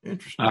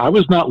 Interesting. I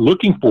was not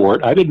looking for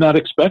it. I did not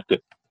expect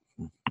it.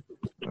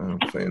 Oh,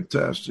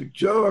 fantastic.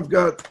 Joe, I've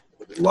got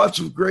lots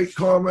of great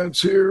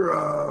comments here.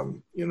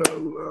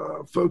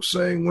 Folks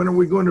saying, when are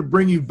we going to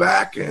bring you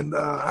back? And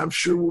I'm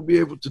sure we'll be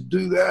able to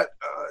do that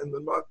in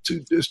the not too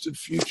distant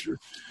future.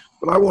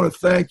 But I want to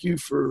thank you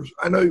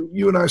I know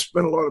you and I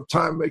spent a lot of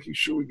time making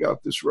sure we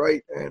got this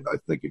right, and I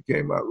think it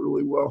came out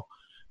really well.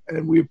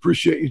 And we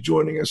appreciate you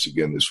joining us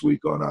again this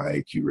week on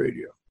IAQ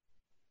Radio.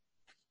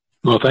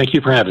 Well, thank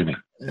you for having me.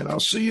 And I'll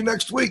see you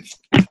next week.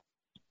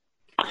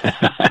 All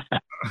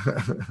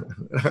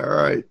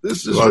right.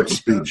 This is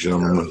Godspeed,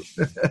 gentlemen.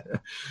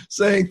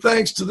 saying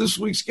thanks to this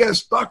week's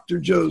guest, Dr.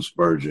 Joe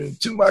Spurgeon,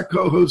 to my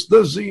co-host,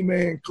 the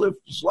Z-Man, Cliff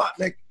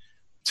Zlotnick,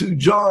 to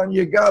John,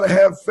 you got to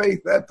have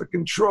faith at the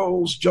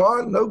controls.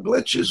 John, no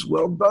glitches.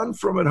 Well done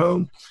from at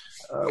home.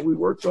 We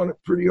worked on it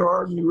pretty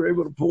hard, and we were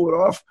able to pull it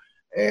off.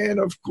 And,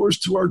 of course,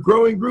 to our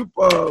growing group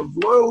of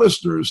loyal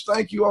listeners,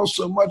 thank you all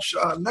so much.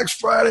 Next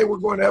Friday, we're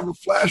going to have a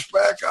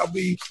flashback. I'll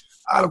be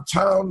out of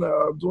town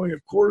doing a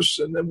course,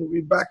 and then we'll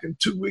be back in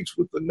 2 weeks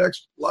with the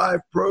next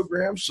live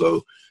program.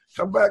 So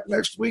come back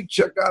next week,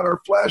 check out our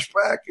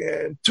flashback,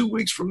 and 2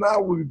 weeks from now,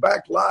 we'll be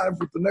back live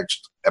with the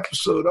next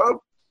episode of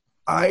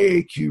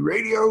IAQ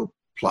Radio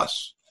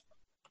Plus.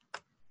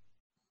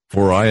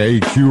 For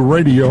IAQ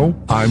Radio,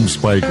 I'm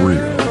Spike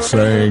Reel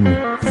saying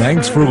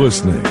thanks for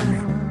listening.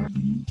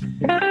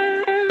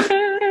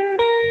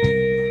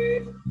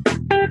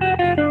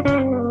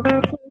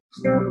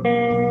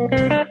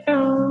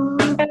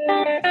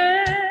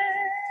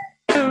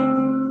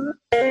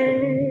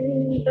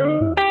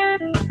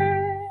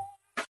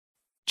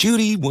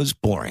 Judy was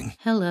boring.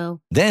 Hello.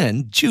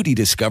 Then Judy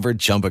discovered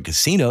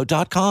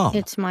ChumbaCasino.com.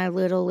 It's my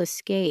little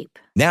escape.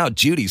 Now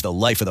Judy's the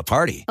life of the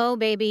party. Oh,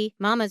 baby,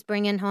 mama's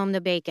bringing home the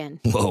bacon.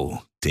 Whoa,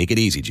 take it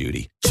easy,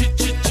 Judy.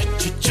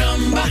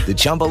 The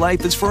Chumba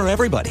life is for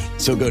everybody.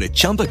 So go to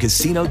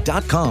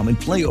ChumbaCasino.com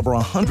and play over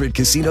 100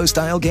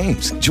 casino-style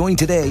games. Join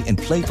today and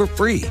play for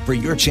free for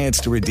your chance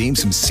to redeem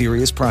some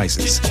serious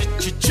prizes.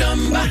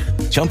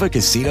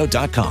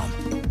 ChumbaCasino.com.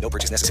 No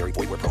purchase necessary.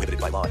 Void where prohibited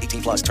by law.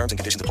 18+ terms and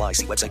conditions apply.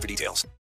 See website for details.